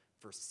want it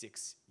for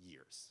 6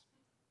 years.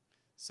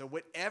 So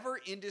whatever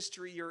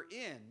industry you're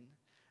in,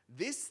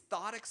 this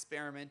thought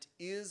experiment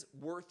is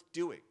worth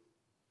doing.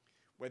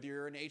 Whether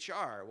you're in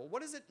HR, well,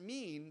 what does it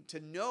mean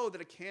to know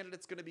that a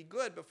candidate's going to be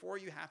good before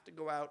you have to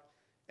go out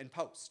and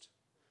post?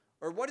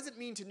 Or what does it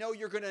mean to know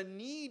you're going to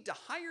need to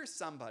hire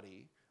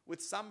somebody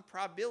with some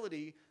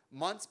probability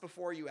months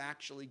before you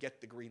actually get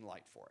the green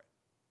light for it?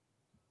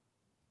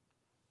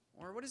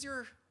 Or how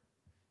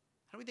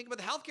do we think about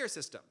the healthcare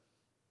system?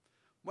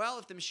 Well,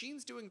 if the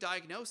machine's doing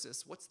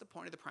diagnosis, what's the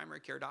point of the primary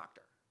care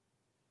doctor?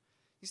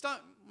 You still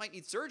might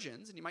need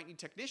surgeons and you might need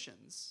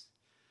technicians,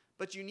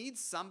 but you need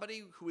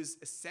somebody who is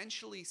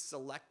essentially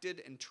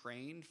selected and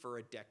trained for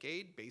a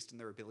decade based on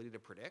their ability to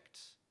predict?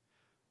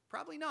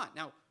 Probably not.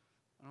 Now,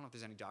 I don't know if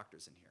there's any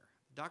doctors in here.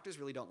 Doctors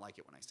really don't like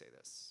it when I say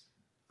this.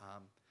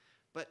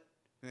 But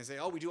they say,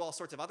 oh, we do all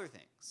sorts of other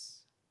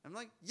things. I'm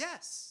like,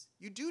 yes,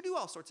 you do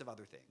all sorts of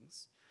other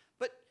things,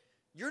 but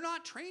you're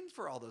not trained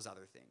for all those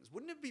other things.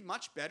 Wouldn't it be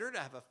much better to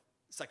have a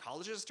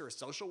psychologist or a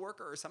social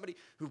worker or somebody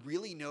who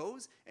really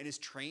knows and is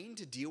trained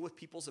to deal with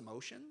people's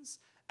emotions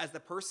as the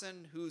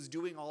person who's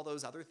doing all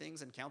those other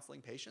things and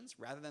counseling patients,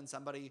 rather than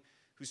somebody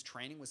whose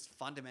training was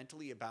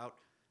fundamentally about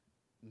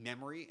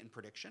memory and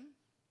prediction?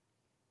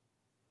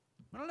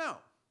 I don't know.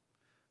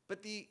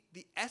 But the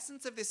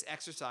essence of this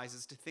exercise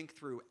is to think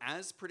through,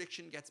 as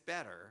prediction gets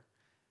better,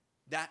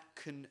 that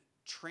can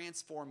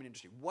transform an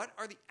industry. What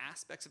are the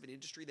aspects of an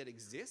industry that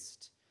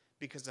exist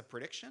because of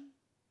prediction?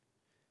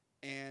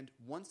 And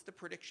once the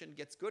prediction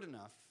gets good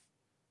enough,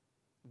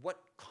 what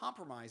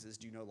compromises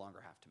do you no longer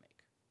have to make?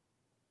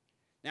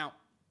 Now,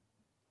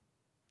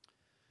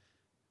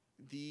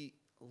 the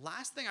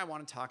last thing I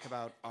want to talk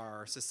about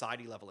are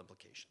society-level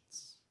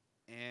implications.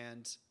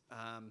 And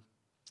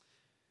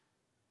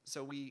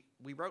so we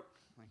wrote,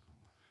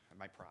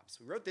 my props,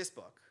 we wrote this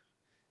book,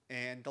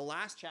 and the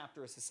last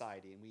chapter is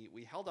society, and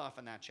we held off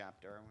on that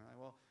chapter, and we're like,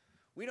 well,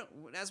 we don't,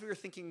 as we were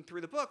thinking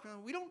through the book,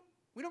 we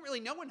don't really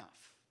know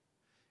enough.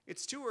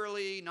 It's too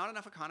early, not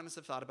enough economists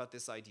have thought about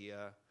this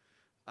idea.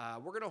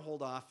 We're going to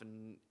hold off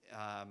and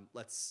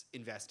let's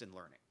invest in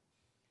learning.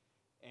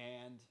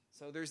 And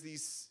so there's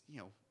these,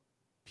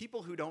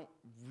 people who don't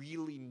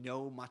really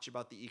know much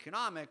about the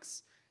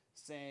economics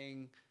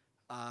saying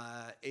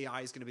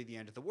AI is going to be the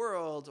end of the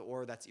world,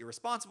 or that's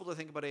irresponsible to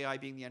think about AI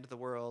being the end of the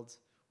world.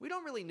 We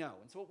don't really know.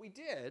 And so what we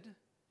did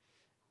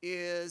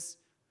is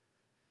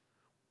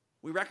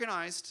we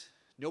recognized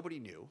nobody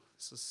knew.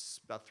 This was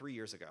about 3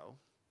 years ago.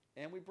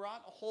 And we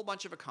brought a whole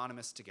bunch of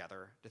economists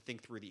together to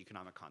think through the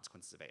economic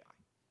consequences of AI.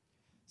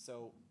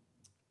 So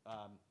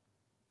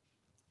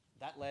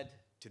that led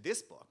to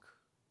this book,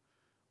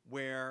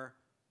 where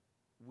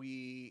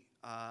we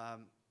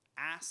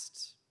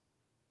asked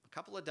a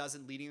couple of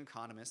dozen leading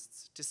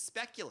economists to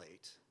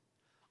speculate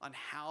on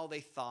how they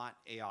thought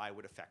AI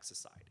would affect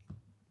society.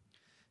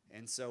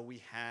 And so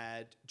we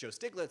had Joe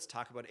Stiglitz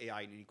talk about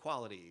AI and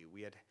inequality.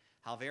 We had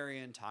Hal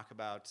Varian talk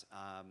about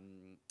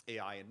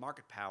AI and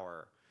market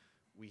power.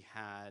 We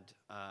had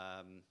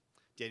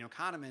Daniel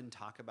Kahneman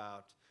talk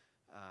about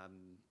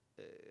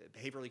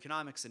behavioral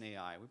economics and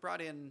AI. We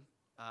brought in,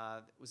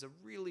 it was a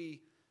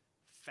really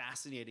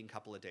fascinating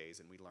couple of days,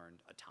 and we learned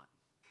a ton.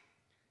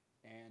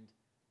 And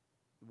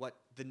what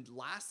the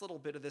last little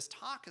bit of this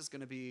talk is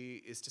going to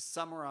be is to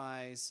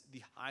summarize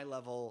the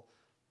high-level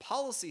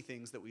policy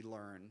things that we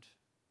learned,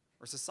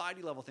 or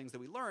society-level things that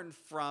we learned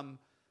from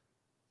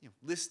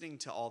listening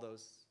to all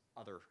those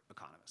other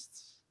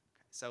economists.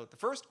 Okay, so the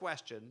first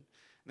question, and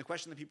the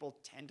question that people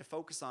tend to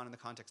focus on in the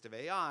context of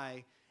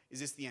AI, is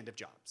this the end of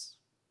jobs?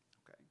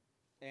 Okay,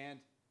 and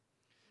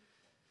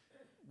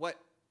what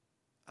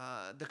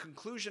the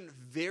conclusion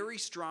very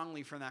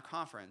strongly from that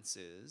conference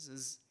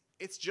is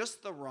it's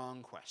just the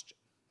wrong question.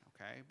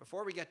 Okay?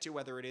 Before we get to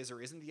whether it is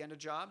or isn't the end of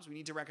jobs, we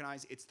need to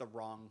recognize it's the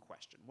wrong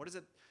question. What is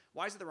it?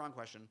 Why is it the wrong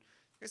question?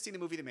 You guys seen the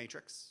movie The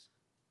Matrix?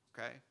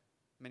 Okay?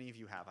 Many of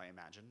you have, I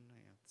imagine.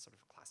 It's sort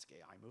of a classic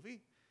AI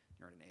movie.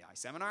 You're at an AI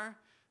seminar.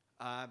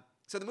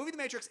 So the movie The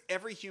Matrix,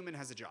 every human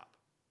has a job,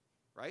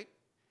 right?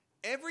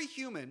 Every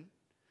human,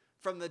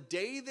 from the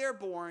day they're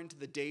born to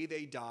the day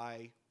they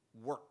die,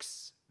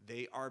 works.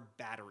 They are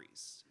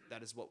batteries.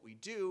 That is what we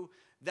do.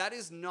 That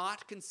is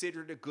not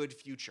considered a good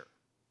future,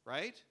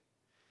 right?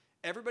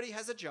 Everybody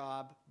has a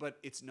job, but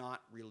it's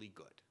not really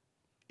good.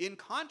 In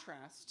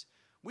contrast,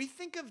 we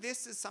think of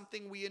this as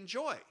something we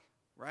enjoy,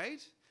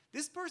 right?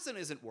 This person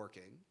isn't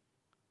working.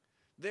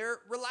 They're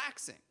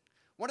relaxing.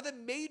 One of the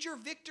major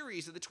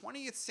victories of the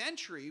 20th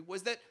century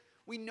was that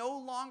we no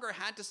longer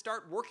had to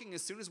start working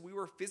as soon as we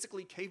were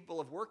physically capable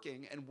of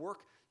working and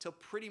work till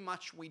pretty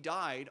much we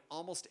died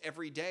almost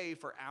every day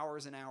for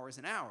hours and hours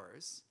and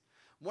hours.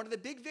 One of the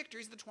big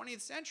victories of the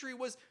 20th century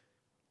was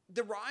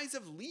the rise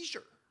of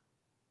leisure,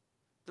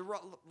 the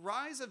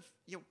rise of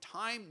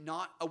time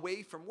not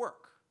away from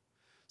work.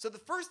 So the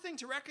first thing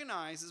to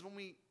recognize is when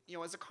we,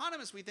 as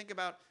economists, we think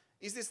about,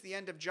 is this the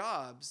end of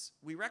jobs?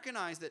 We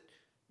recognize that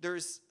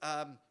there's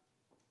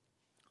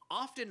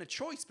often a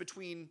choice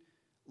between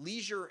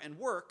leisure and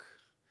work,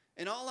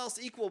 and all else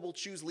equal, we'll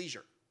choose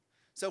leisure.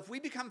 So if we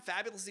become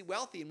fabulously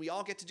wealthy and we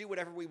all get to do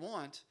whatever we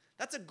want,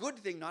 that's a good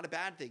thing, not a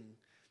bad thing.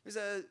 There's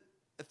a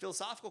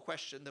philosophical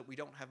question that we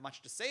don't have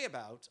much to say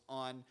about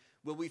on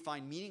will we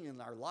find meaning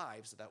in our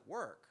lives without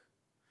work.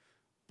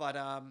 But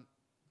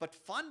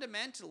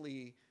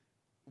fundamentally,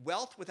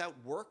 wealth without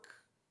work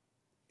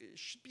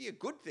should be a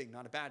good thing,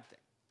 not a bad thing.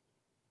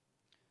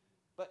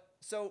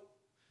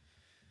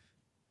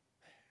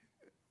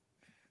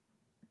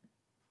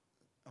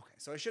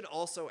 So I should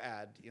also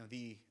add,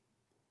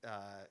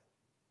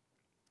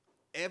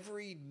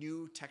 every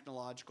new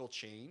technological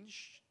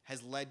change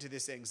has led to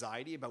this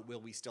anxiety about will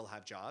we still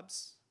have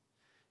jobs?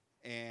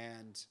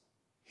 And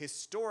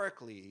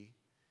historically,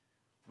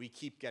 we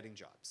keep getting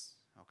jobs,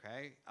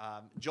 okay?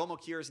 Joel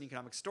Mokyr is an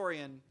economic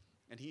historian,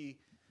 and he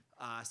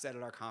said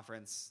at our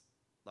conference,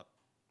 look,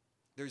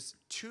 there's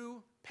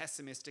two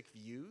pessimistic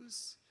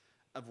views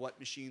of what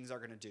machines are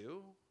going to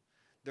do.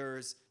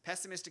 There's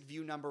pessimistic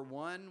view number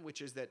one,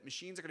 which is that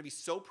machines are going to be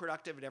so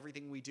productive at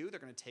everything we do, they're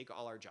going to take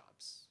all our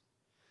jobs.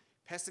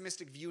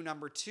 Pessimistic view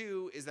number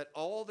two is that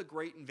all the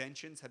great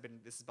inventions have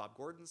been, this is Bob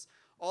Gordon's,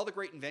 all the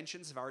great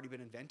inventions have already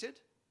been invented.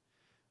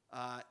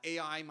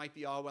 AI might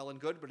be all well and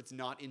good, but it's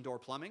not indoor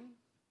plumbing.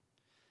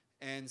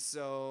 And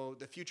so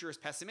the future is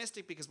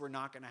pessimistic because we're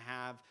not going to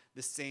have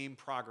the same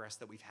progress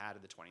that we've had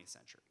in the 20th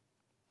century.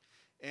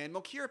 And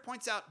Mokyr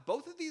points out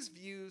both of these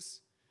views,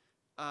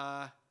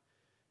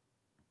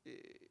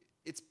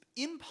 it's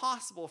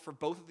impossible for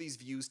both of these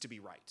views to be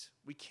right.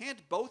 We can't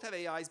both have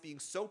AIs being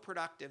so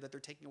productive that they're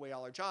taking away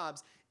all our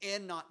jobs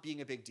and not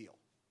being a big deal.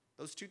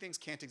 Those two things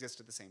can't exist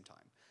at the same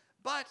time.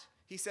 But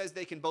he says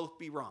they can both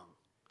be wrong.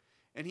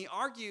 And he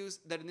argues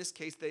that in this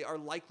case they are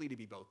likely to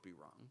be both be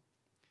wrong.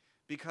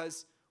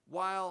 Because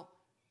while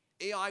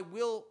AI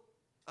will,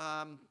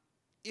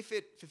 if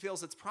it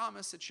fulfills its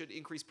promise, it should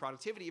increase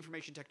productivity,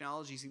 information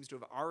technology seems to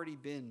have already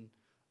been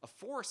a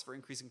force for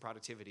increasing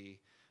productivity.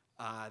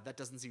 That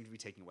doesn't seem to be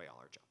taking away all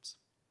our jobs.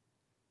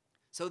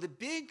 So the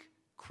big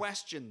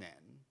question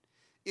then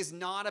is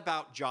not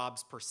about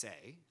jobs per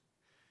se.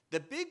 The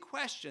big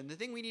question, the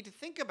thing we need to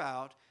think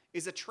about,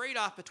 is a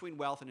trade-off between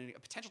wealth and a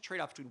potential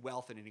trade-off between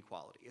wealth and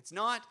inequality. It's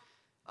not,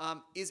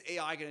 is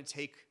AI going to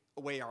take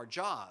away our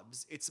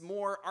jobs? It's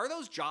more, are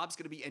those jobs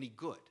going to be any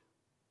good?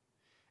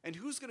 And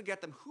who's going to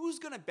get them? Who's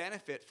going to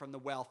benefit from the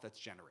wealth that's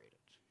generated?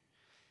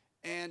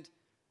 And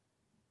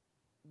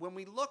when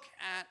we look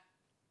at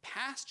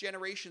past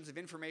generations of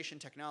information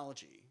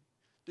technology,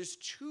 there's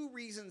two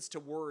reasons to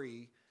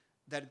worry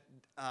that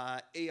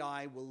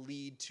AI will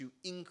lead to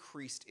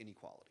increased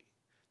inequality.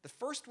 The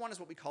first one is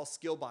what we call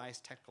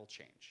skill-biased technical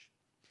change.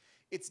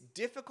 It's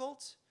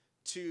difficult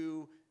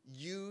to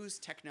use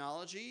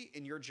technology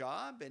in your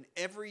job, and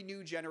every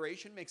new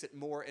generation makes it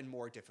more and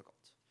more difficult.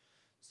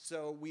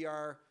 So we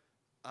are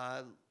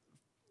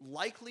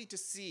likely to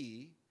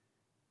see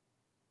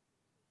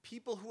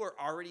people who are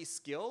already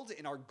skilled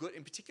and are good,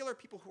 in particular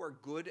people who are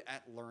good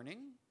at learning,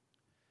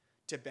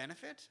 to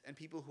benefit, and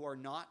people who are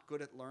not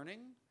good at learning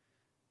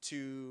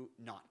to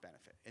not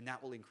benefit. And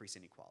that will increase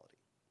inequality.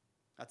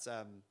 That's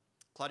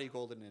Claudia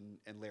Golden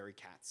and Larry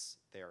Katz,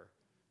 their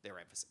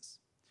emphasis.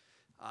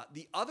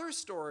 The other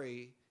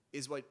story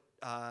is what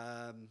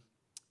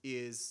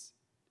is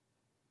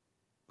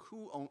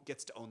who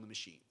gets to own the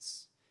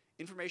machines.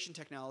 Information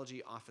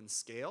technology often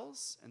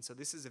scales, and so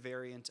this is a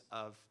variant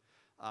of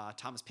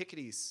Thomas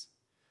Piketty's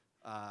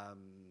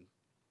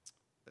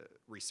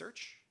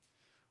research,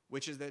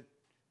 which is that,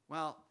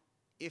 well,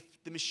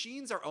 if the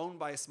machines are owned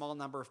by a small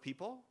number of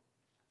people,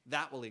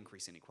 that will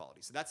increase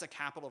inequality. So that's a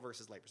capital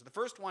versus labor. So the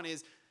first one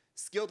is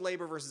skilled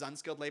labor versus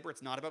unskilled labor.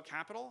 It's not about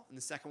capital. And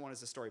the second one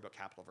is a story about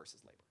capital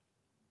versus labor.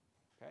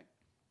 Okay?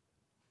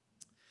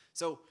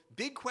 So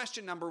big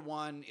question number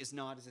one is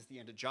not, is this the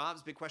end of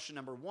jobs? Big question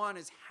number one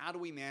is, how do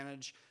we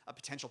manage a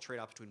potential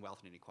trade-off between wealth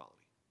and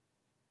inequality?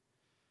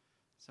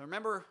 So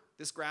remember,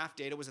 this graph,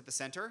 data was at the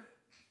center.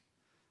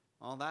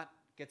 All that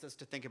gets us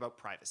to think about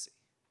privacy.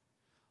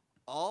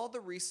 All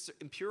the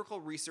empirical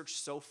research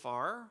so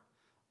far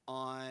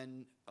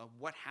on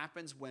what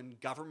happens when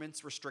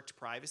governments restrict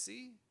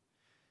privacy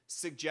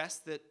suggests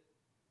that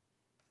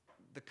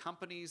the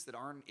companies that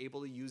aren't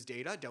able to use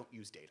data don't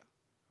use data.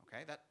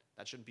 Okay, that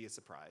shouldn't be a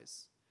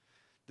surprise.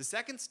 The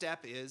second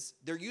step is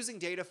they're using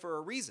data for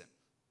a reason.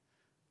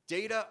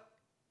 Data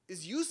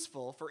is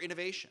useful for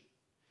innovation.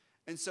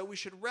 And so we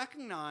should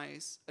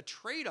recognize a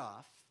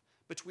trade-off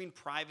between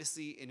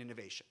privacy and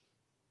innovation.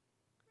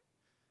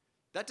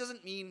 That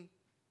doesn't mean,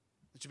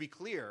 to be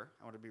clear,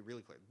 I want to be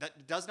really clear,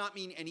 that does not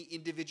mean any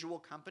individual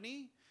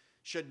company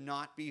should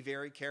not be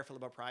very careful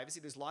about privacy.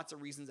 There's lots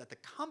of reasons at the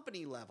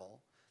company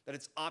level that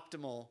it's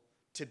optimal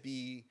to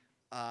be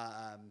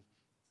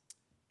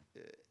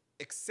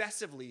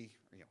excessively,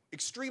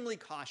 extremely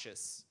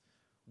cautious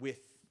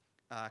with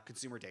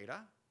consumer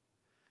data.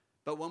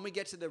 But when we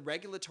get to the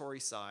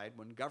regulatory side,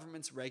 when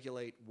governments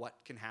regulate what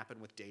can happen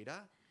with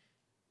data,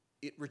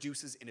 it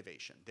reduces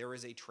innovation. There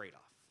is a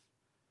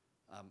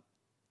trade-off.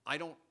 I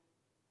don't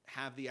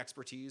have the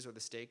expertise or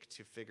the stake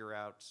to figure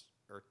out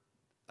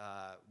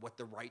what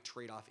the right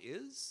trade-off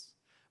is,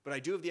 but I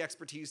do have the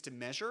expertise to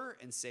measure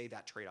and say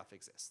that trade-off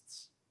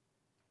exists.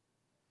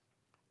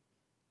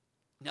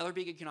 Another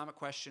big economic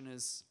question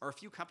is, are a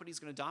few companies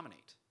going to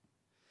dominate?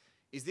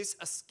 Is this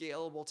a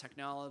scalable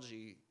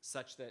technology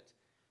such that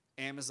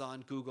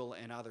Amazon, Google,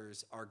 and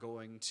others are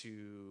going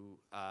to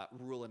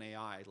rule in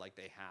AI like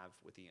they have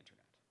with the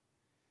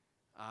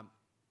internet?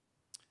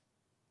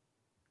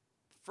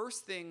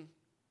 First thing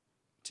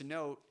to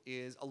note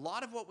is a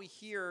lot of what we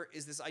hear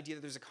is this idea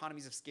that there's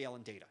economies of scale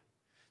in data.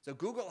 So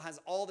Google has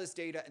all this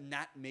data, and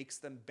that makes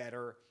them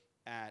better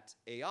at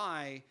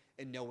AI,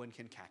 and no one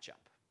can catch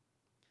up.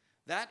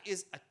 That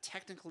is a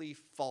technically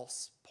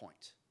false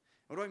point.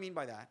 What do I mean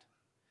by that?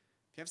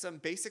 If you have some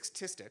basic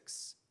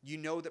statistics, you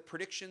know that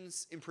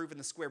predictions improve in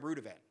the square root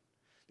of n.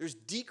 There's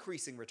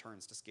decreasing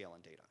returns to scale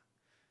in data.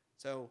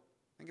 So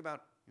think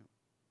about,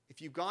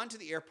 if you've gone to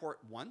the airport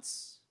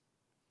once,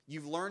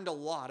 you've learned a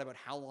lot about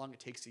how long it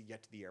takes to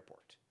get to the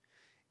airport.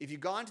 If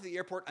you've gone to the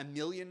airport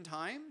 1,000,000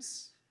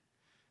 times,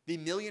 the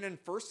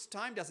 1,000,001st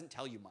time doesn't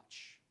tell you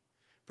much.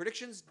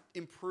 Predictions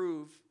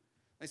improve.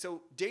 And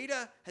so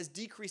data has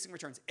decreasing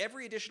returns.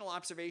 Every additional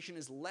observation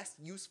is less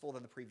useful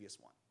than the previous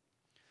one.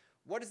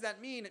 What does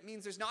that mean? It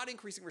means there's not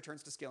increasing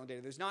returns to scale in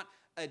data. There's not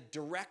a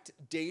direct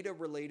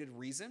data-related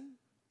reason,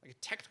 like a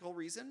technical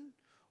reason,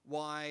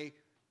 why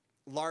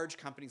large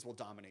companies will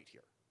dominate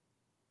here.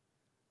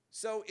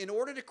 So in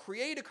order to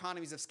create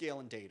economies of scale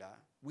in data,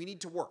 we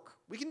need to work.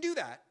 We can do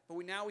that,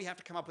 but now we have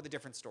to come up with a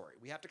different story.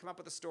 We have to come up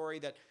with a story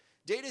that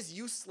data is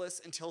useless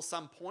until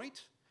some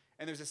point,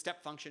 and there's a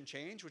step function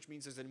change, which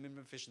means there's a minimum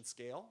efficient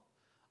scale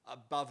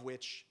above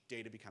which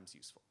data becomes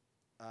useful.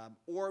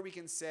 Or we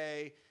can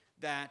say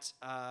that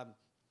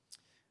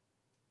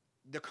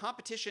the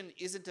competition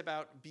isn't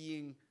about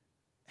being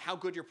how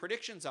good your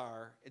predictions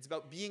are. It's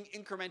about being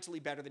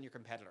incrementally better than your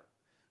competitor.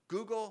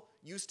 Google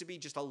used to be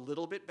just a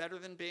little bit better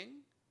than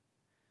Bing,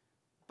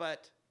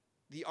 but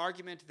the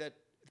argument that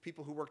the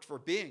people who worked for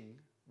Bing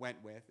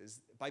went with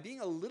is by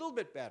being a little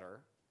bit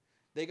better,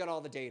 they got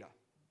all the data.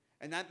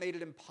 And that made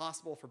it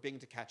impossible for Bing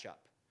to catch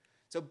up.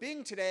 So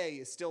Bing today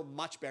is still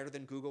much better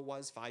than Google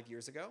was 5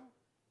 years ago.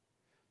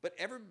 But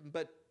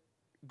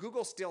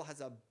Google still has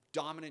a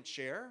dominant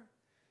share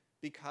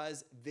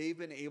because they've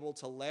been able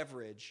to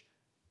leverage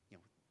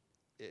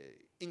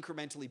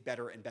incrementally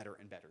better and better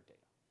and better data.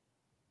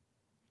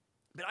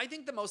 But I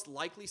think the most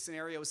likely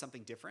scenario is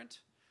something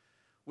different,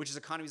 which is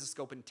economies of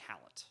scope and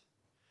talent,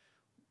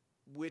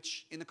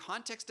 which in the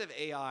context of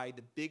AI,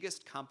 the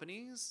biggest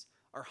companies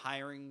are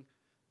hiring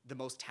the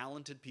most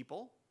talented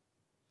people,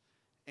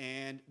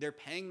 and they're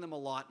paying them a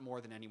lot more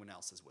than anyone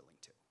else is willing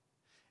to.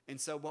 And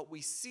so what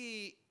we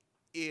see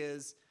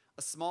is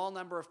a small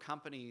number of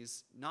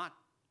companies not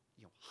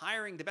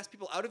hiring the best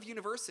people out of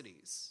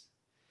universities.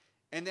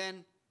 And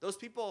then those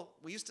people,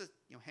 we used to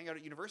hang out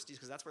at universities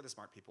because that's where the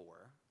smart people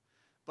were.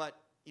 But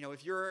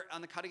if you're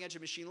on the cutting edge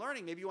of machine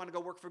learning, maybe you want to go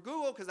work for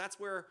Google because that's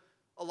where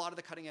a lot of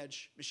the cutting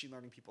edge machine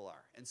learning people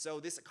are. And so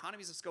this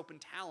economies of scope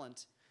and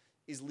talent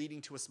is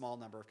leading to a small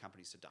number of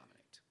companies to dominate.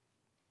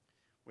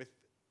 With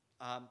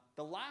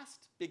the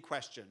last big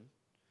question,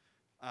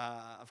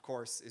 of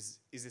course, is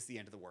this the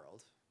end of the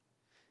world?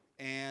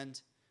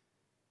 And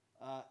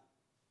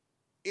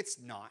it's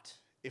not.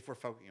 If we're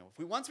focusing,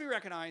 once we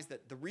recognize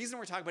that the reason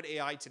we're talking about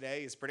AI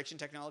today is prediction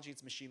technology,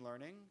 it's machine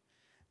learning.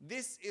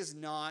 This is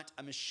not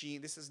a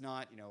machine. This is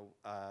not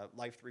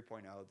Life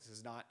 3.0. This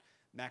is not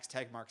Max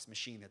Tegmark's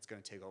machine that's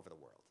going to take over the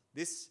world.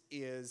 This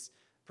is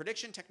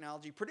prediction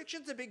technology.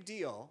 Prediction's a big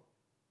deal,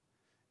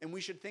 and we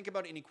should think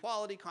about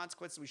inequality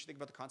consequences. We should think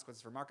about the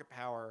consequences for market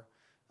power.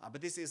 But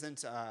this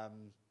isn't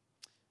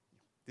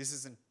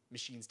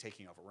machines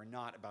taking over. We're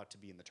not about to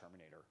be in the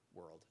Terminator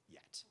world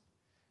yet.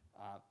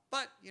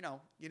 But, you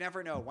know, you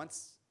never know.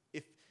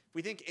 If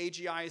we think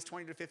AGI is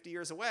 20 to 50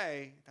 years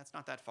away, that's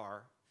not that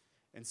far.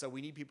 And so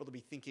we need people to be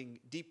thinking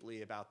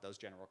deeply about those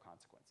general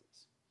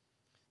consequences.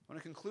 I want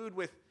to conclude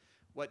with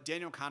what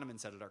Daniel Kahneman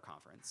said at our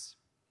conference.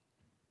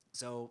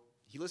 So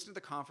he listened to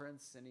the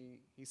conference, and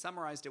he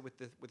summarized it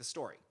with a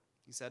story.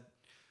 He said,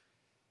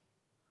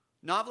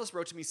 a novelist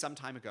wrote to me some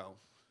time ago,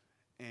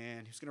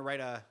 and he was going to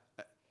write a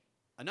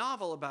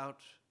novel about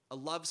a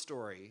love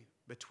story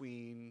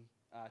between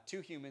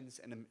two humans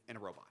and a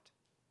robot.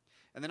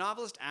 And the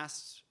novelist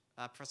asked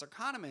Professor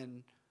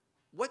Kahneman,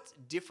 what's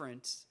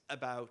different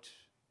about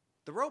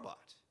the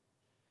robot?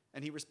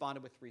 And he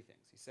responded with three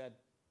things. He said,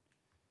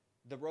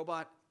 the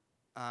robot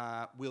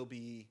will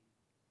be,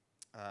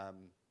 so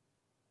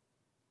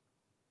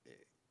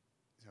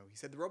he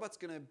said the robot's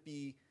going to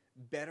be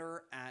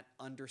better at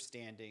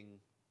understanding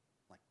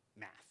like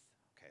math.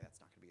 Okay, that's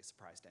not going to be a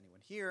surprise to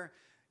anyone here.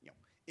 You know,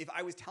 if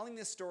I was telling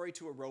this story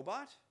to a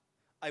robot,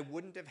 I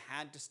wouldn't have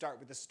had to start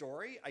with a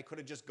story. I could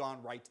have just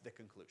gone right to the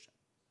conclusion.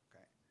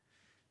 Okay.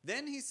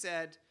 Then he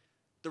said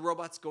the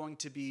robot's going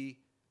to be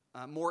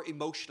more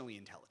emotionally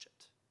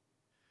intelligent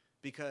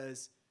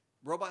because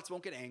robots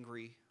won't get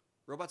angry.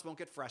 Robots won't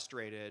get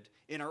frustrated.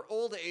 In our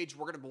old age,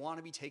 we're going to want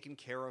to be taken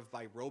care of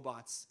by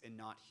robots and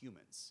not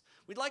humans.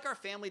 We'd like our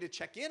family to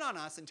check in on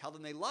us and tell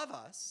them they love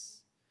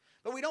us,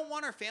 but we don't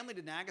want our family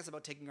to nag us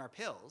about taking our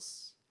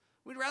pills.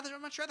 We'd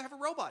much rather have a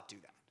robot do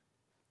that.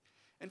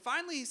 And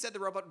finally, he said the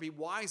robot would be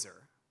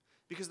wiser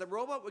because the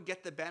robot would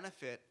get the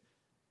benefit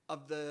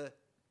of the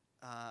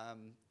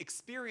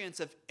experience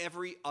of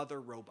every other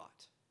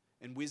robot,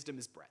 and wisdom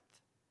is breadth.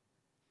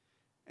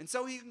 And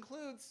so he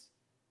concludes,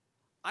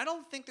 I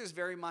don't think there's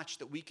very much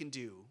that we can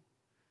do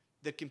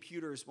that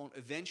computers won't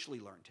eventually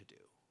learn to do.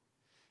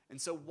 And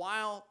so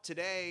while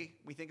today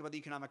we think about the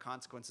economic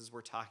consequences,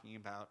 we're talking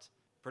about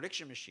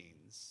prediction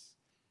machines,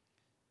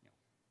 you know,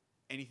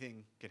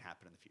 anything can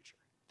happen in the future.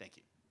 Thank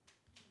you.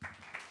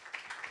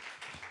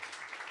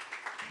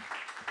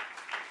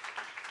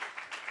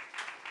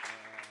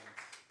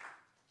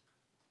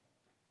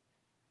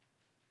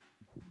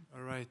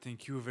 All right,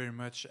 thank you very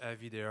much,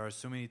 Avi. There are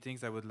so many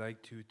things I would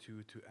like to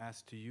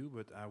ask to you,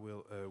 but I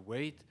will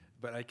wait.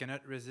 But I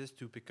cannot resist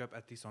to pick up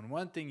at least on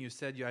one thing you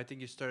said. I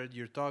think you started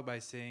your talk by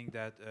saying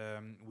that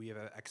we have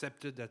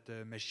accepted that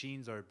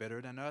machines are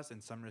better than us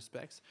in some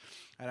respects.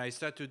 And I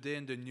saw today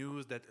in the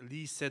news that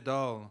Lee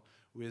Sedol,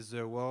 who is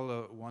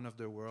one of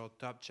the world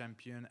top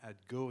champion at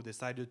Go,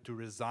 decided to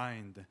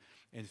resign,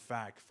 in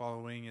fact,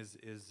 following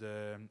his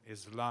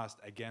loss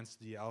against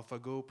the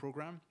AlphaGo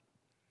program,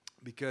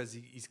 because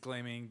he's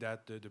claiming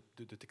that the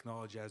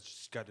technology has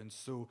just gotten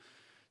so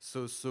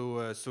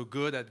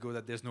good at Go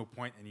that there's no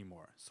point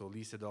anymore. So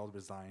Lee Sedol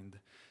resigned.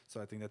 So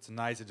I think that's a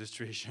nice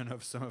illustration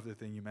of some of the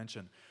things you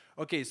mentioned.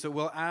 Okay, so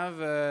we'll have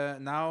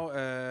now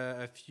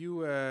a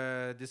few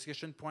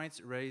discussion points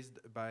raised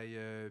by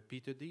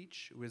Peter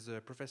Dietsch, who is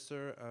a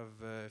professor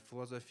of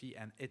philosophy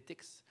and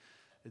ethics,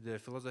 the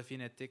philosophy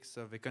and ethics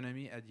of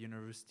economy at the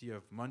University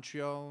of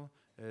Montreal.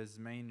 His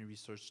main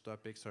research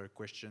topics are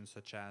questions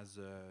such as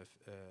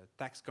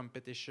tax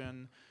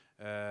competition,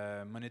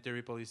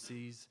 monetary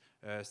policies,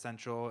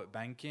 central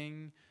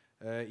banking.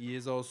 He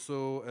is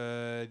also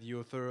the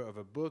author of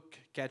a book,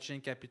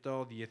 Catching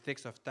Capital, The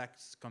Ethics of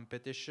Tax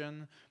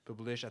Competition,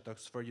 published at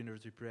Oxford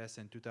University Press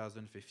in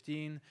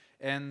 2015.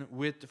 And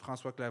with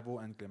François Claveau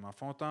and Clément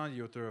Fontan,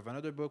 the author of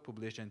another book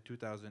published in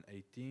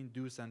 2018,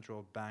 Do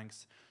Central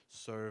Banks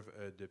Serve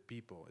the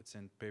People? It's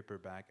in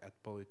paperback at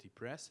Polity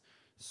Press.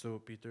 So,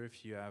 Peter,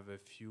 if you have a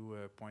few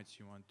points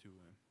you want to...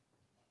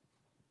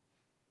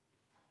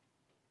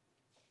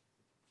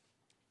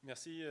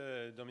 Merci,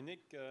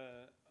 Dominique,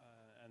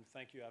 and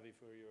thank you, Avi,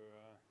 for your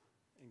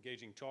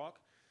engaging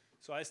talk.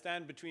 So I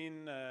stand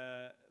between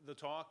the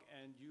talk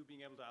and you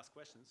being able to ask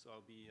questions, so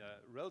I'll be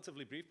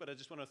relatively brief, but I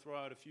just want to throw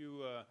out a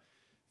few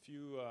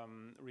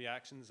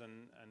reactions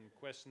and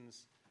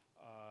questions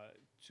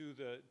to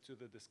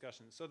the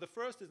discussion. So the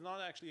first is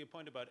not actually a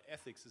point about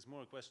ethics, it's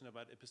more a question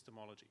about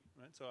epistemology,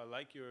 right? So I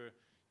like your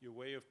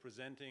way of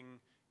presenting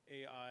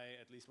AI,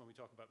 at least when we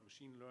talk about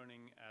machine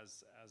learning,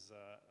 as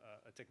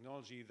a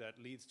technology that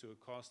leads to a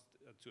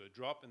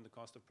drop in the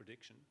cost of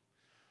prediction.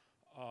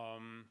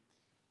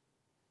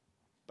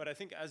 But I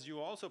think, as you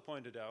also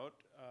pointed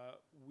out,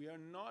 we are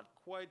not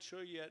quite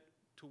sure yet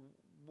to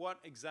what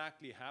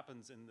exactly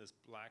happens in this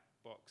black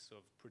box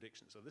of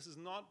prediction. So this is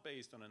not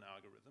based on an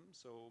algorithm.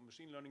 So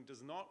machine learning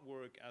does not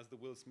work as the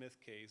Will Smith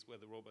case, where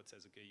the robot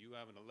says, okay, you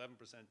have an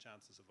 11%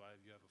 chance to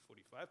survive, you have a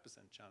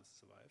 45% chance to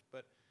survive.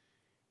 But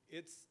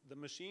it's the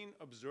machine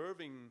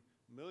observing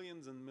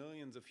millions and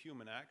millions of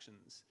human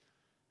actions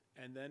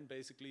and then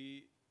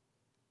basically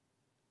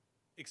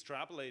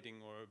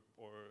extrapolating or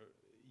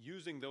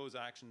using those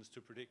actions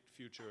to predict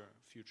future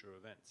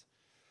events.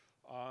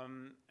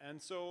 And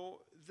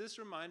so this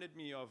reminded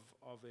me of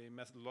a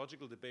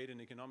methodological debate in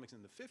economics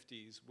in the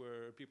 50s,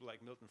 where people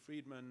like Milton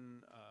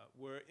Friedman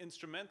were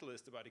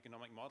instrumentalists about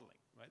economic modeling,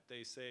 right?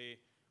 They say,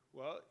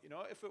 well, you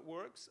know, if it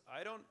works,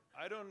 I don't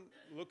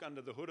look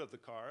under the hood of the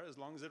car as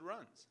long as it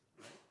runs,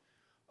 right?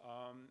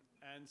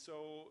 And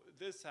so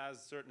this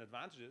has certain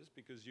advantages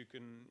because you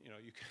can,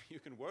 you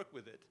can work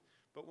with it.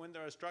 But when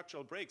there are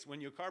structural breaks,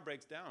 when your car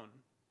breaks down,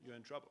 you're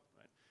in trouble,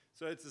 right?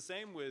 So it's the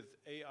same with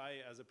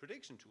AI as a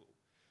prediction tool.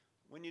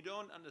 When you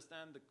don't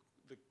understand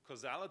the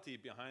causality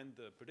behind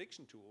the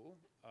prediction tool,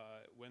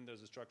 when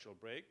there's a structural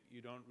break,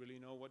 you don't really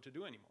know what to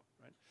do anymore,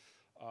 right?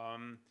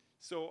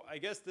 So I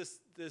guess this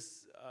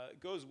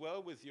goes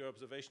well with your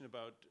observation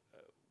about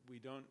we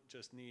don't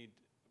just need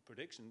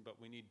prediction, but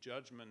we need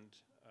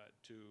judgment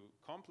to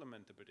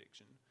complement the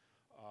prediction.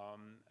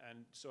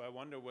 And so I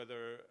wonder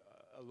whether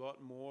a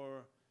lot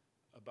more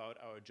about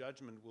our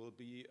judgment will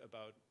be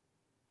about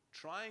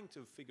trying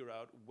to figure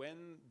out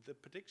when the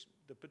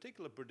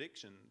particular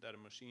prediction that a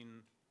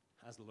machine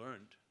has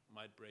learned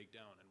might break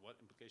down and what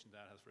implication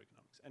that has for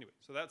economics. Anyway,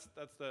 so that's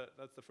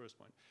the first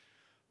point.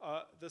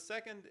 The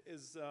second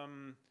is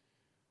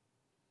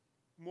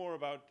more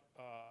about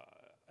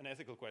an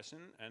ethical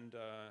question, and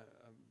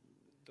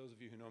those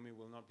of you who know me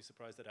will not be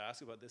surprised that I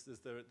ask about this, is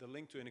the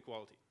link to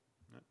inequality.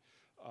 Right?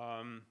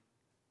 I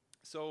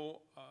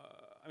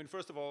mean,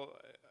 first of all,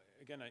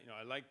 again,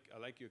 I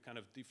like your kind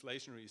of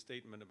deflationary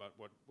statement about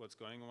what's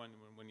going on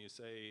when you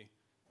say,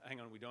 hang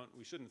on,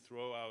 we shouldn't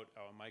throw out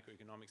our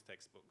microeconomics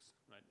textbooks,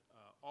 right?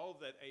 All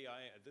that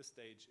AI at this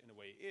stage, in a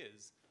way,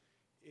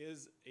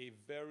 is a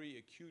very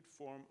acute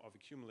form of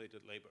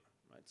accumulated labor,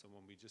 right? So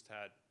when we just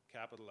had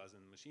capital as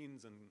in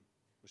machines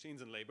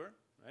and labor,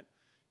 right?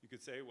 You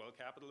could say, well,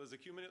 capital is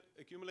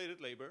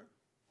accumulated labor,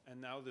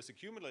 and now this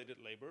accumulated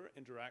labor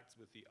interacts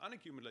with the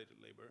unaccumulated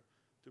labor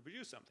to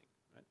produce something,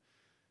 right?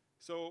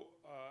 So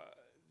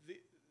the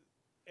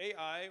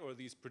AI or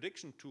these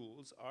prediction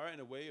tools are, in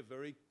a way, a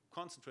very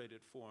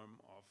concentrated form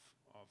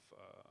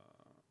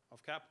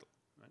of capital,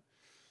 right?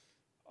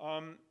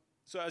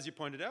 So as you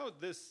pointed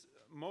out, this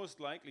most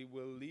likely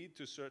will lead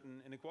to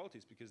certain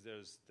inequalities because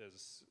there's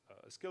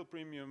a skill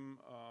premium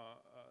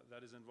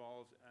that is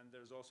involved, and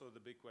there's also the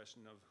big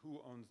question of who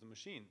owns the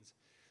machines.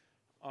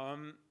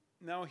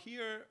 Now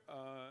here,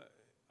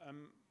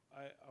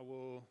 I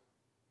will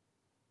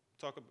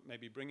talk about,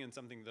 maybe bring in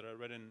something that I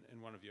read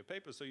in one of your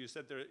papers. So you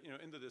said there,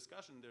 in the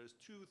discussion, there's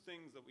two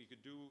things that we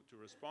could do to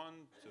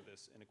respond to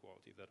this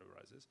inequality that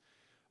arises.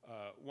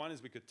 One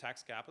is we could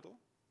tax capital,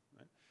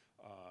 right?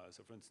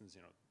 So for instance,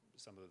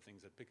 some of the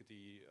things that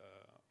Piketty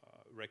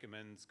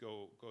recommends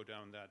go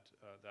down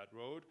that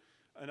road.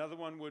 Another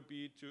one would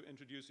be to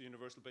introduce a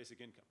universal basic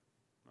income,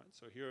 right?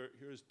 So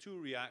here's two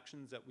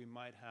reactions that we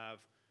might have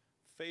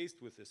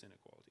faced with this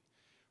inequality.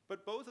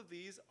 But both of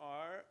these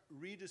are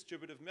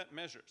redistributive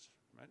measures,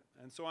 right?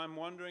 And so I'm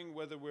wondering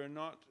whether we're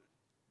not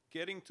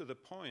getting to the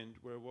point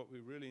where what we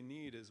really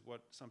need is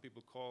what some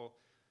people call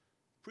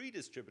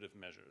pre-distributive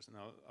measures. And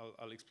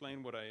I'll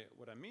explain what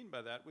I mean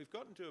by that. We've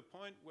gotten to a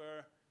point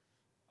where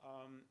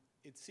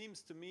it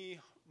seems to me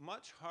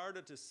much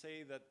harder to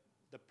say that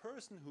the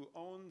person who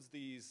owns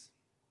these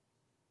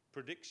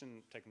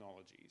prediction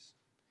technologies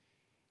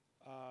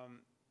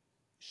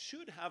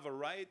should have a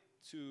right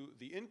to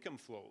the income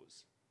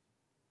flows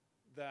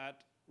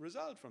that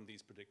result from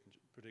these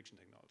prediction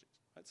technologies.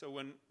 Right? So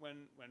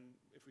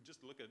if we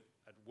just look at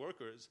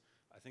workers,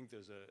 I think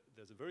there's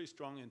a very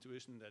strong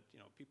intuition that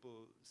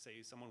people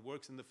say someone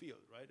works in the field,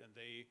 right, and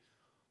they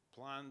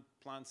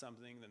plant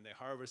something, then they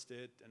harvest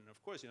it, and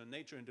of course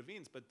nature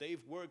intervenes, but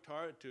they've worked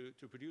hard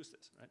to produce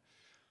this, right?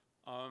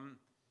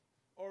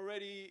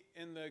 Already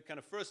in the kind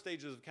of first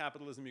stages of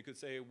capitalism, you could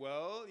say,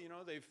 well,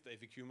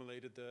 they've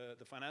accumulated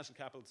the financial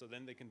capital, so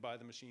then they can buy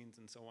the machines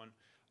and so on.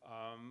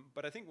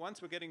 But I think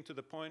once we're getting to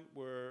the point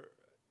where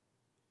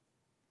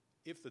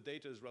if the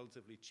data is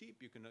relatively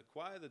cheap, you can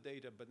acquire the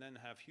data, but then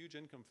have huge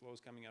income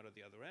flows coming out of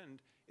the other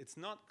end, it's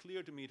not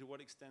clear to me to what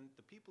extent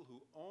the people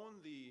who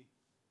own the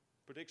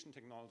prediction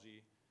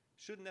technology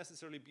should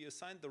necessarily be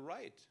assigned the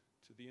right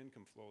to the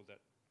income flow that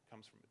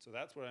comes from it. So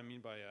that's what I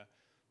mean by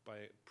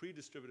a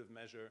pre-distributive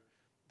measure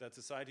that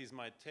societies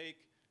might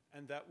take,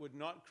 and that would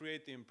not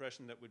create the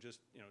impression that we're just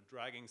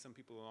dragging some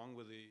people along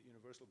with the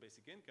universal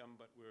basic income,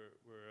 but we're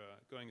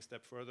going a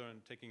step further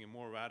and taking a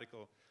more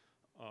radical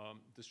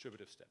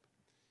distributive step.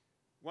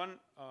 One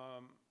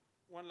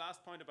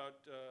last point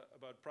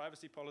about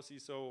privacy policy.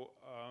 So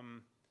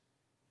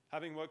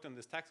having worked on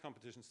this tax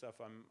competition stuff,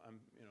 I'm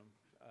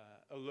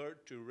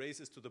alert to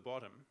races to the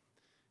bottom.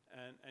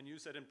 And you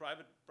said in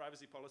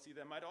privacy policy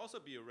there might also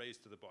be a race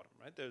to the bottom,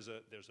 right? There's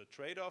a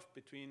trade-off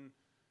between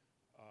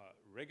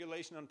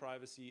regulation on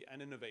privacy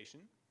and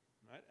innovation,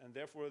 right? And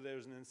therefore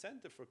there's an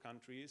incentive for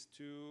countries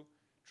to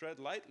tread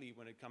lightly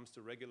when it comes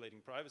to regulating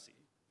privacy.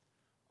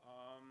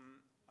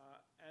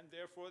 And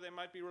therefore they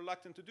might be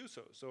reluctant to do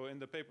so. So in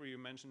the paper you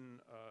mentioned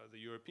the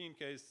European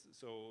case.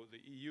 So the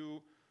EU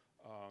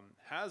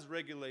has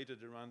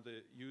regulated around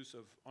the use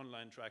of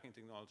online tracking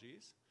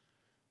technologies.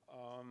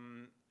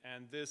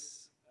 And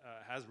this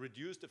has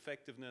reduced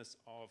effectiveness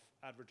of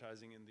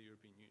advertising in the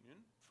European Union.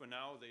 For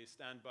now, they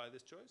stand by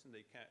this choice, and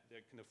they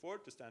can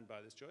afford to stand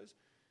by this choice.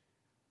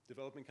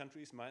 Developing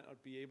countries might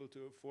not be able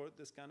to afford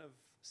this kind of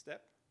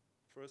step,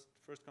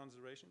 first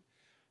consideration.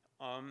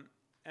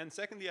 And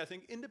secondly, I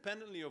think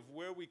independently of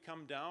where we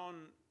come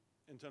down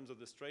in terms of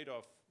this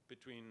trade-off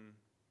between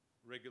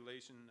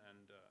regulation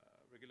and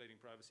regulating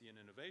privacy and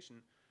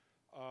innovation,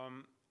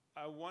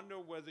 I wonder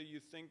whether you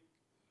think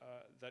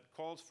that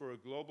calls for a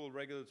global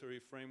regulatory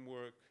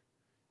framework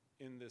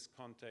in this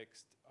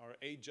context are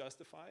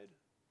justified,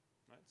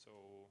 right? So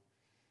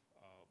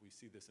we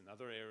see this in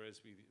other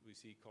areas. We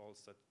see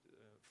calls that,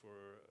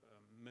 for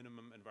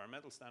minimum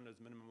environmental standards,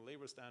 minimum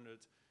labor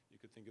standards. You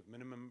could think of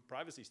minimum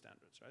privacy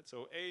standards, right?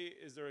 So A,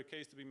 is there a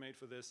case to be made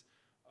for this?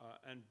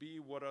 And B,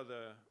 what are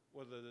the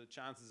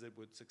chances it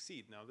would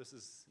succeed? Now, this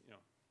is,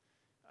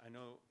 I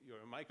know you're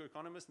a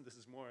microeconomist, and this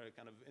is more a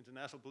kind of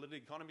international political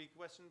economy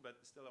question,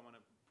 but still I want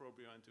to probe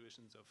your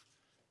intuitions of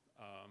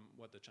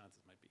what the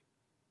chances might be.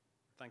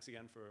 Thanks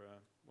again for a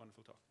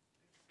wonderful talk.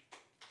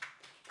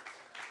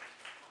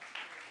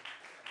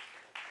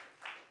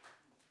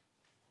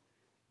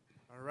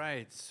 All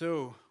right,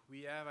 so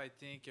we have, I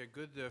think, a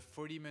good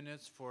 40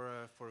 minutes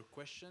for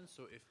questions.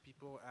 So if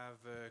people have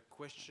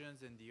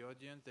questions in the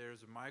audience,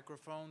 there's a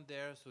microphone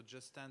there. So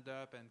just stand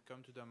up and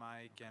come to the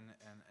mic and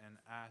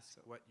ask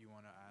what you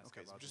want to ask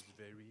about this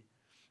very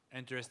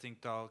interesting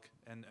talk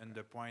and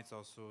the points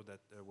also that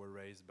were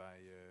raised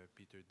by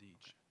Peter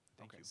Dietsch.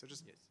 Thank you. So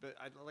but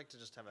I'd like to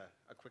just have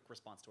a quick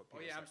response to what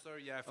Peter said. said. I'm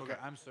sorry. Yeah, I forgot.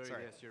 I'm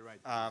sorry. Yes, you're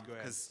right. Go ahead.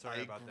 Because Sorry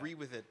I about agree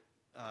with it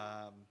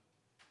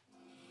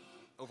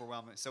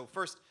overwhelmingly. So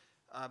first,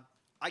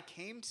 I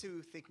came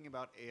to thinking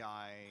about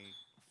AI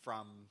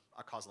from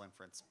a causal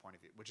inference point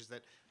of view, which is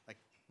that like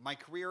my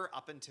career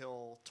up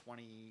until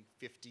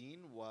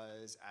 2015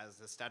 was as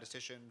a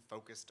statistician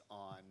focused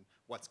on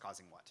what's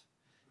causing what.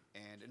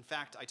 And in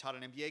fact, I taught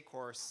an MBA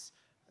course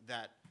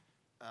that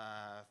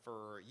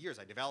for years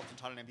I developed and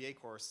taught an MBA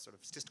course, sort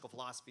of statistical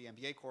philosophy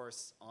MBA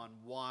course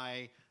on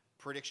why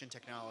prediction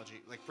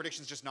technology, like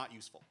prediction's just not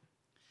useful.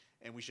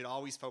 And we should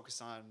always focus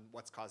on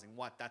what's causing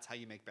what. That's how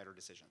you make better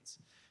decisions.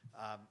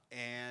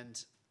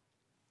 And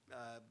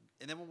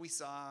then when we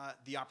saw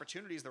the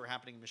opportunities that were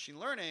happening in machine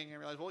learning, I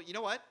realized, well, you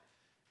know what?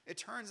 It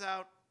turns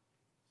out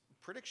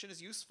prediction is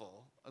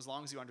useful as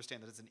long as you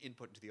understand that it's an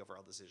input into the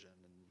overall decision.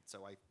 And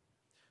so I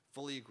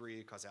fully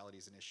agree causality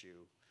is an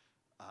issue.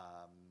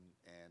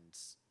 And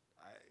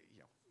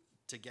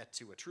to get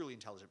to a truly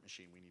intelligent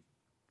machine, we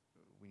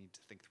need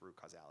to think through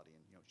causality.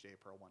 And J.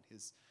 Pearl won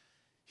his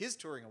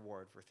Turing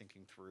Award for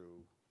thinking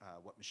through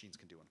what machines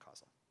can do in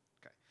causal.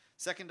 Okay.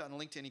 Second, on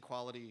linked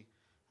inequality,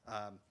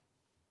 I've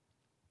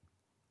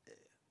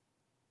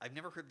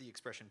never heard the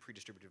expression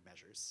pre-distributive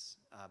measures.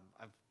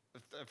 I've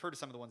heard of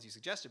some of the ones you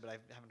suggested, but I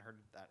haven't heard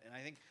that. And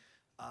I think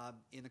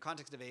in the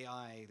context of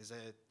AI, there's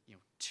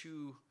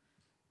two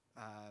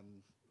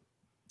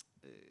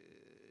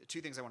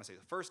things I want to say.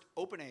 The first,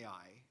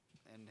 OpenAI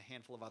and a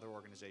handful of other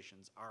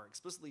organizations are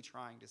explicitly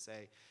trying to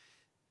say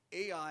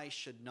AI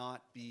should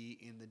not be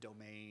in the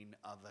domain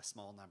of a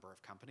small number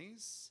of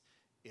companies.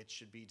 It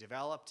should be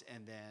developed,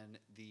 and then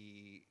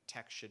the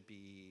tech should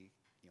be,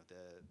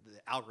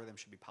 the algorithm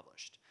should be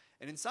published.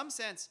 And in some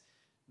sense,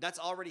 that's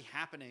already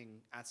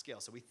happening at scale.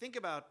 So we think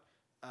about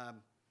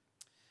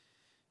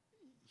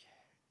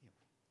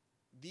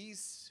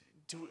these,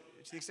 to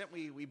the extent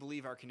we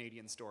believe our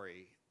Canadian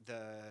story,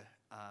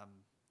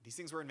 these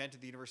things were invented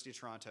at the University of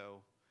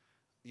Toronto,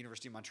 the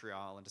University of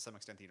Montreal, and to some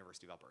extent the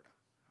University of Alberta.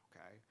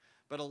 Okay?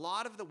 But a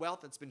lot of the wealth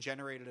that's been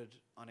generated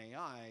on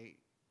AI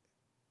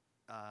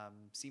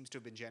seems to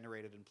have been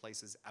generated in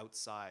places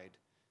outside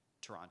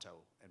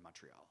Toronto and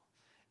Montreal.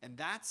 And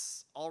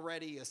that's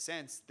already a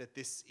sense that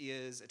this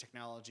is a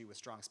technology with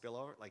strong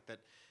spillover, like that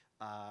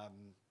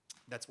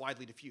that's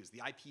widely diffused.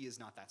 The IP is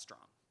not that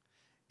strong.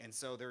 And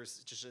so there's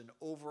just an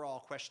overall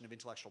question of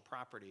intellectual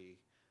property,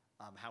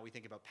 how we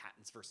think about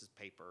patents versus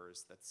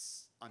papers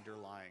that's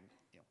underlying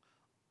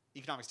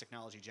economics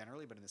technology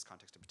generally, but in this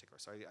context in particular.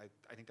 So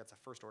I think that's a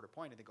first order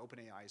point. I think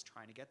OpenAI is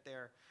trying to get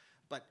there.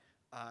 But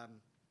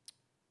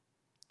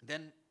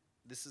then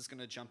this is going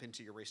to jump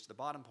into your race to the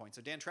bottom point.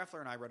 So Dan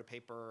Treffler and I wrote a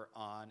paper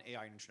on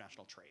AI and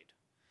international trade.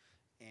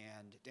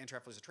 And Dan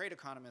Treffler is a trade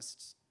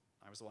economist.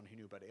 I was the one who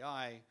knew about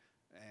AI.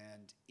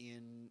 And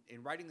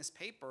in writing this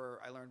paper,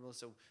 I learned, well,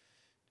 so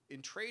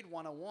in Trade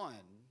 101,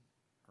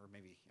 or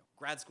maybe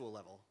grad school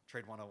level,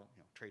 Trade 101,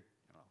 Trade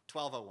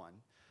 1201,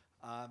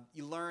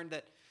 you learn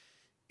that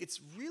it's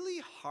really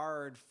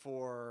hard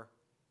for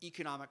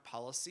economic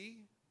policy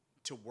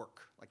to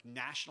work. Like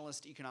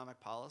nationalist economic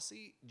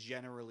policy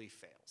generally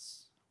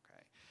fails.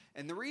 Okay?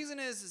 And the reason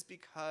is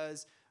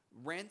because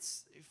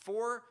rents,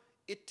 for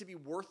it to be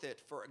worth it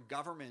for a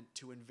government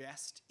to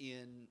invest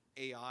in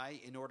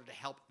AI in order to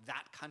help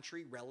that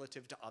country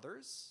relative to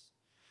others,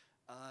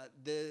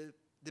 the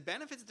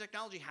benefits of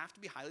technology have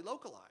to be highly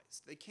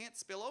localized. They can't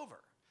spill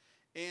over.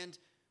 And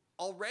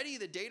already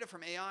the data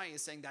from AI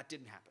is saying that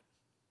didn't happen.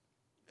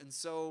 And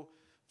so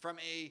from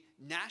a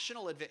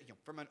national,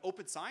 from an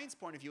open science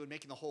point of view and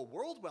making the whole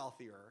world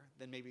wealthier,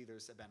 then maybe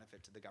there's a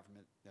benefit to the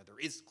government. There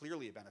is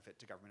clearly a benefit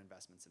to government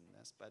investments in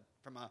this. But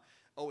from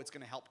it's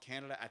going to help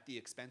Canada at the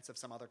expense of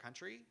some other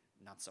country,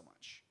 not so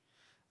much.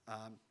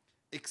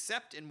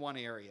 except in one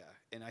area,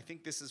 and I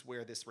think this is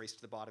where this race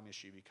to the bottom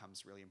issue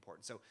becomes really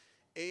important. So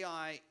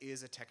AI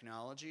is a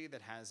technology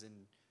that has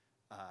an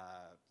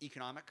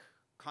economic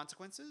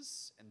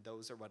consequences, and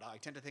those are what I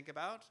tend to think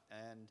about.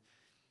 And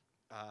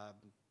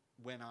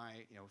when our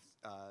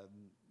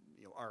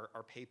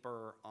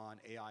paper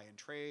on AI and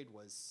trade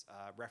was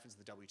referenced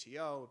to the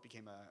WTO, it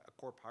became a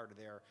core part of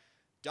their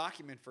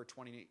document for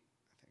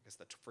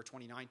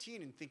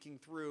 2019, and thinking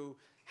through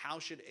how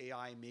should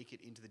AI make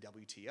it into the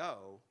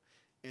WTO.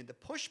 And the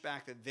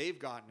pushback that they've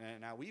gotten,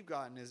 and now we've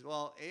gotten, is,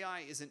 well,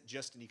 AI isn't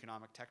just an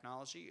economic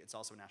technology, it's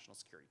also a national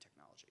security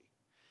technology.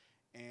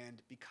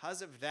 And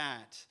because of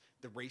that,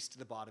 the race to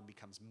the bottom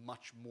becomes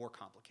much more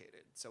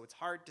complicated. So it's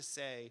hard to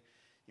say,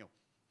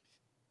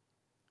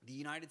 the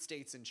United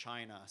States and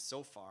China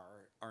so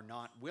far are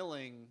not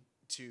willing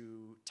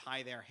to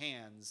tie their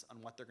hands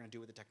on what they're going to do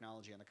with the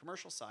technology on the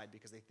commercial side,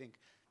 because they think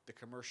the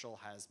commercial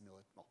has,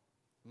 well,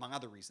 among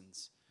other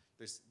reasons,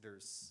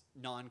 there's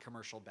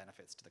non-commercial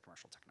benefits to the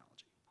commercial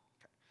technology.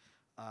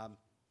 Okay.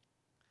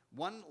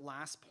 One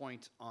last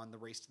point on the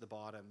race to the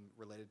bottom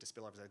related to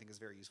spillovers I think is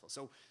very useful.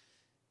 So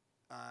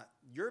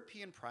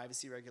European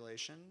privacy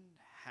regulation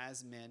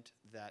has meant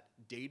that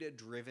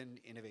data-driven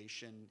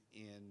innovation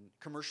in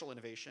commercial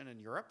innovation in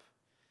Europe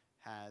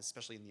has,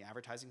 especially in the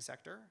advertising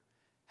sector,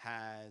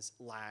 has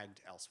lagged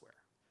elsewhere.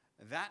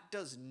 That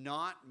does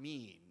not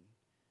mean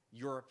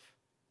Europe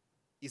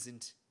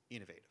isn't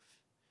innovative.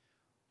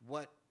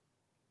 What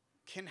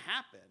can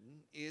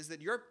happen is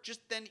that Europe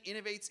just then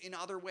innovates in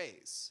other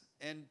ways.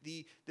 And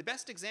the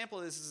best example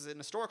of this is an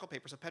historical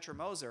paper. So Petra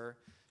Moser,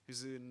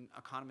 who's an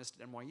economist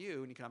at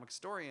NYU, an economic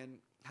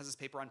historian, has this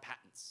paper on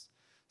patents.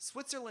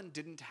 Switzerland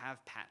didn't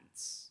have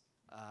patents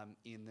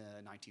in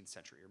the 19th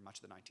century, or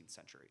much of the 19th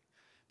century.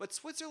 But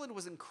Switzerland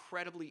was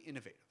incredibly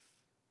innovative.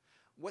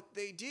 What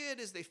they did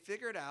is they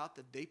figured out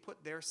that they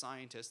put their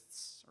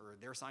scientists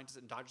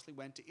endogenously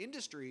went to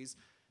industries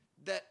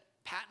that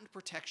patent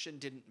protection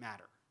didn't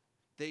matter.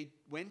 They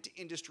went to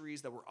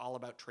industries that were all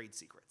about trade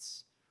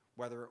secrets,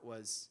 whether it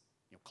was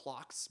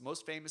clocks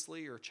most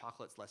famously or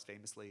chocolates less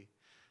famously.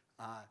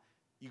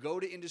 You go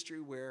to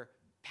industry where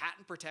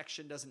patent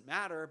protection doesn't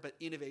matter, but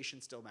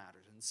innovation still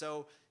matters. And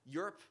so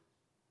Europe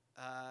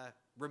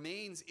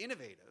remains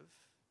innovative,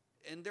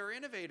 and their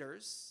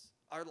innovators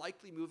are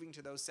likely moving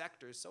to those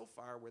sectors so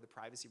far where the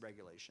privacy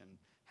regulation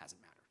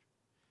hasn't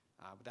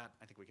mattered. With that,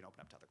 I think we can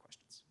open up to other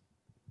questions.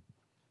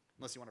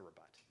 Unless you want to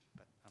rebut.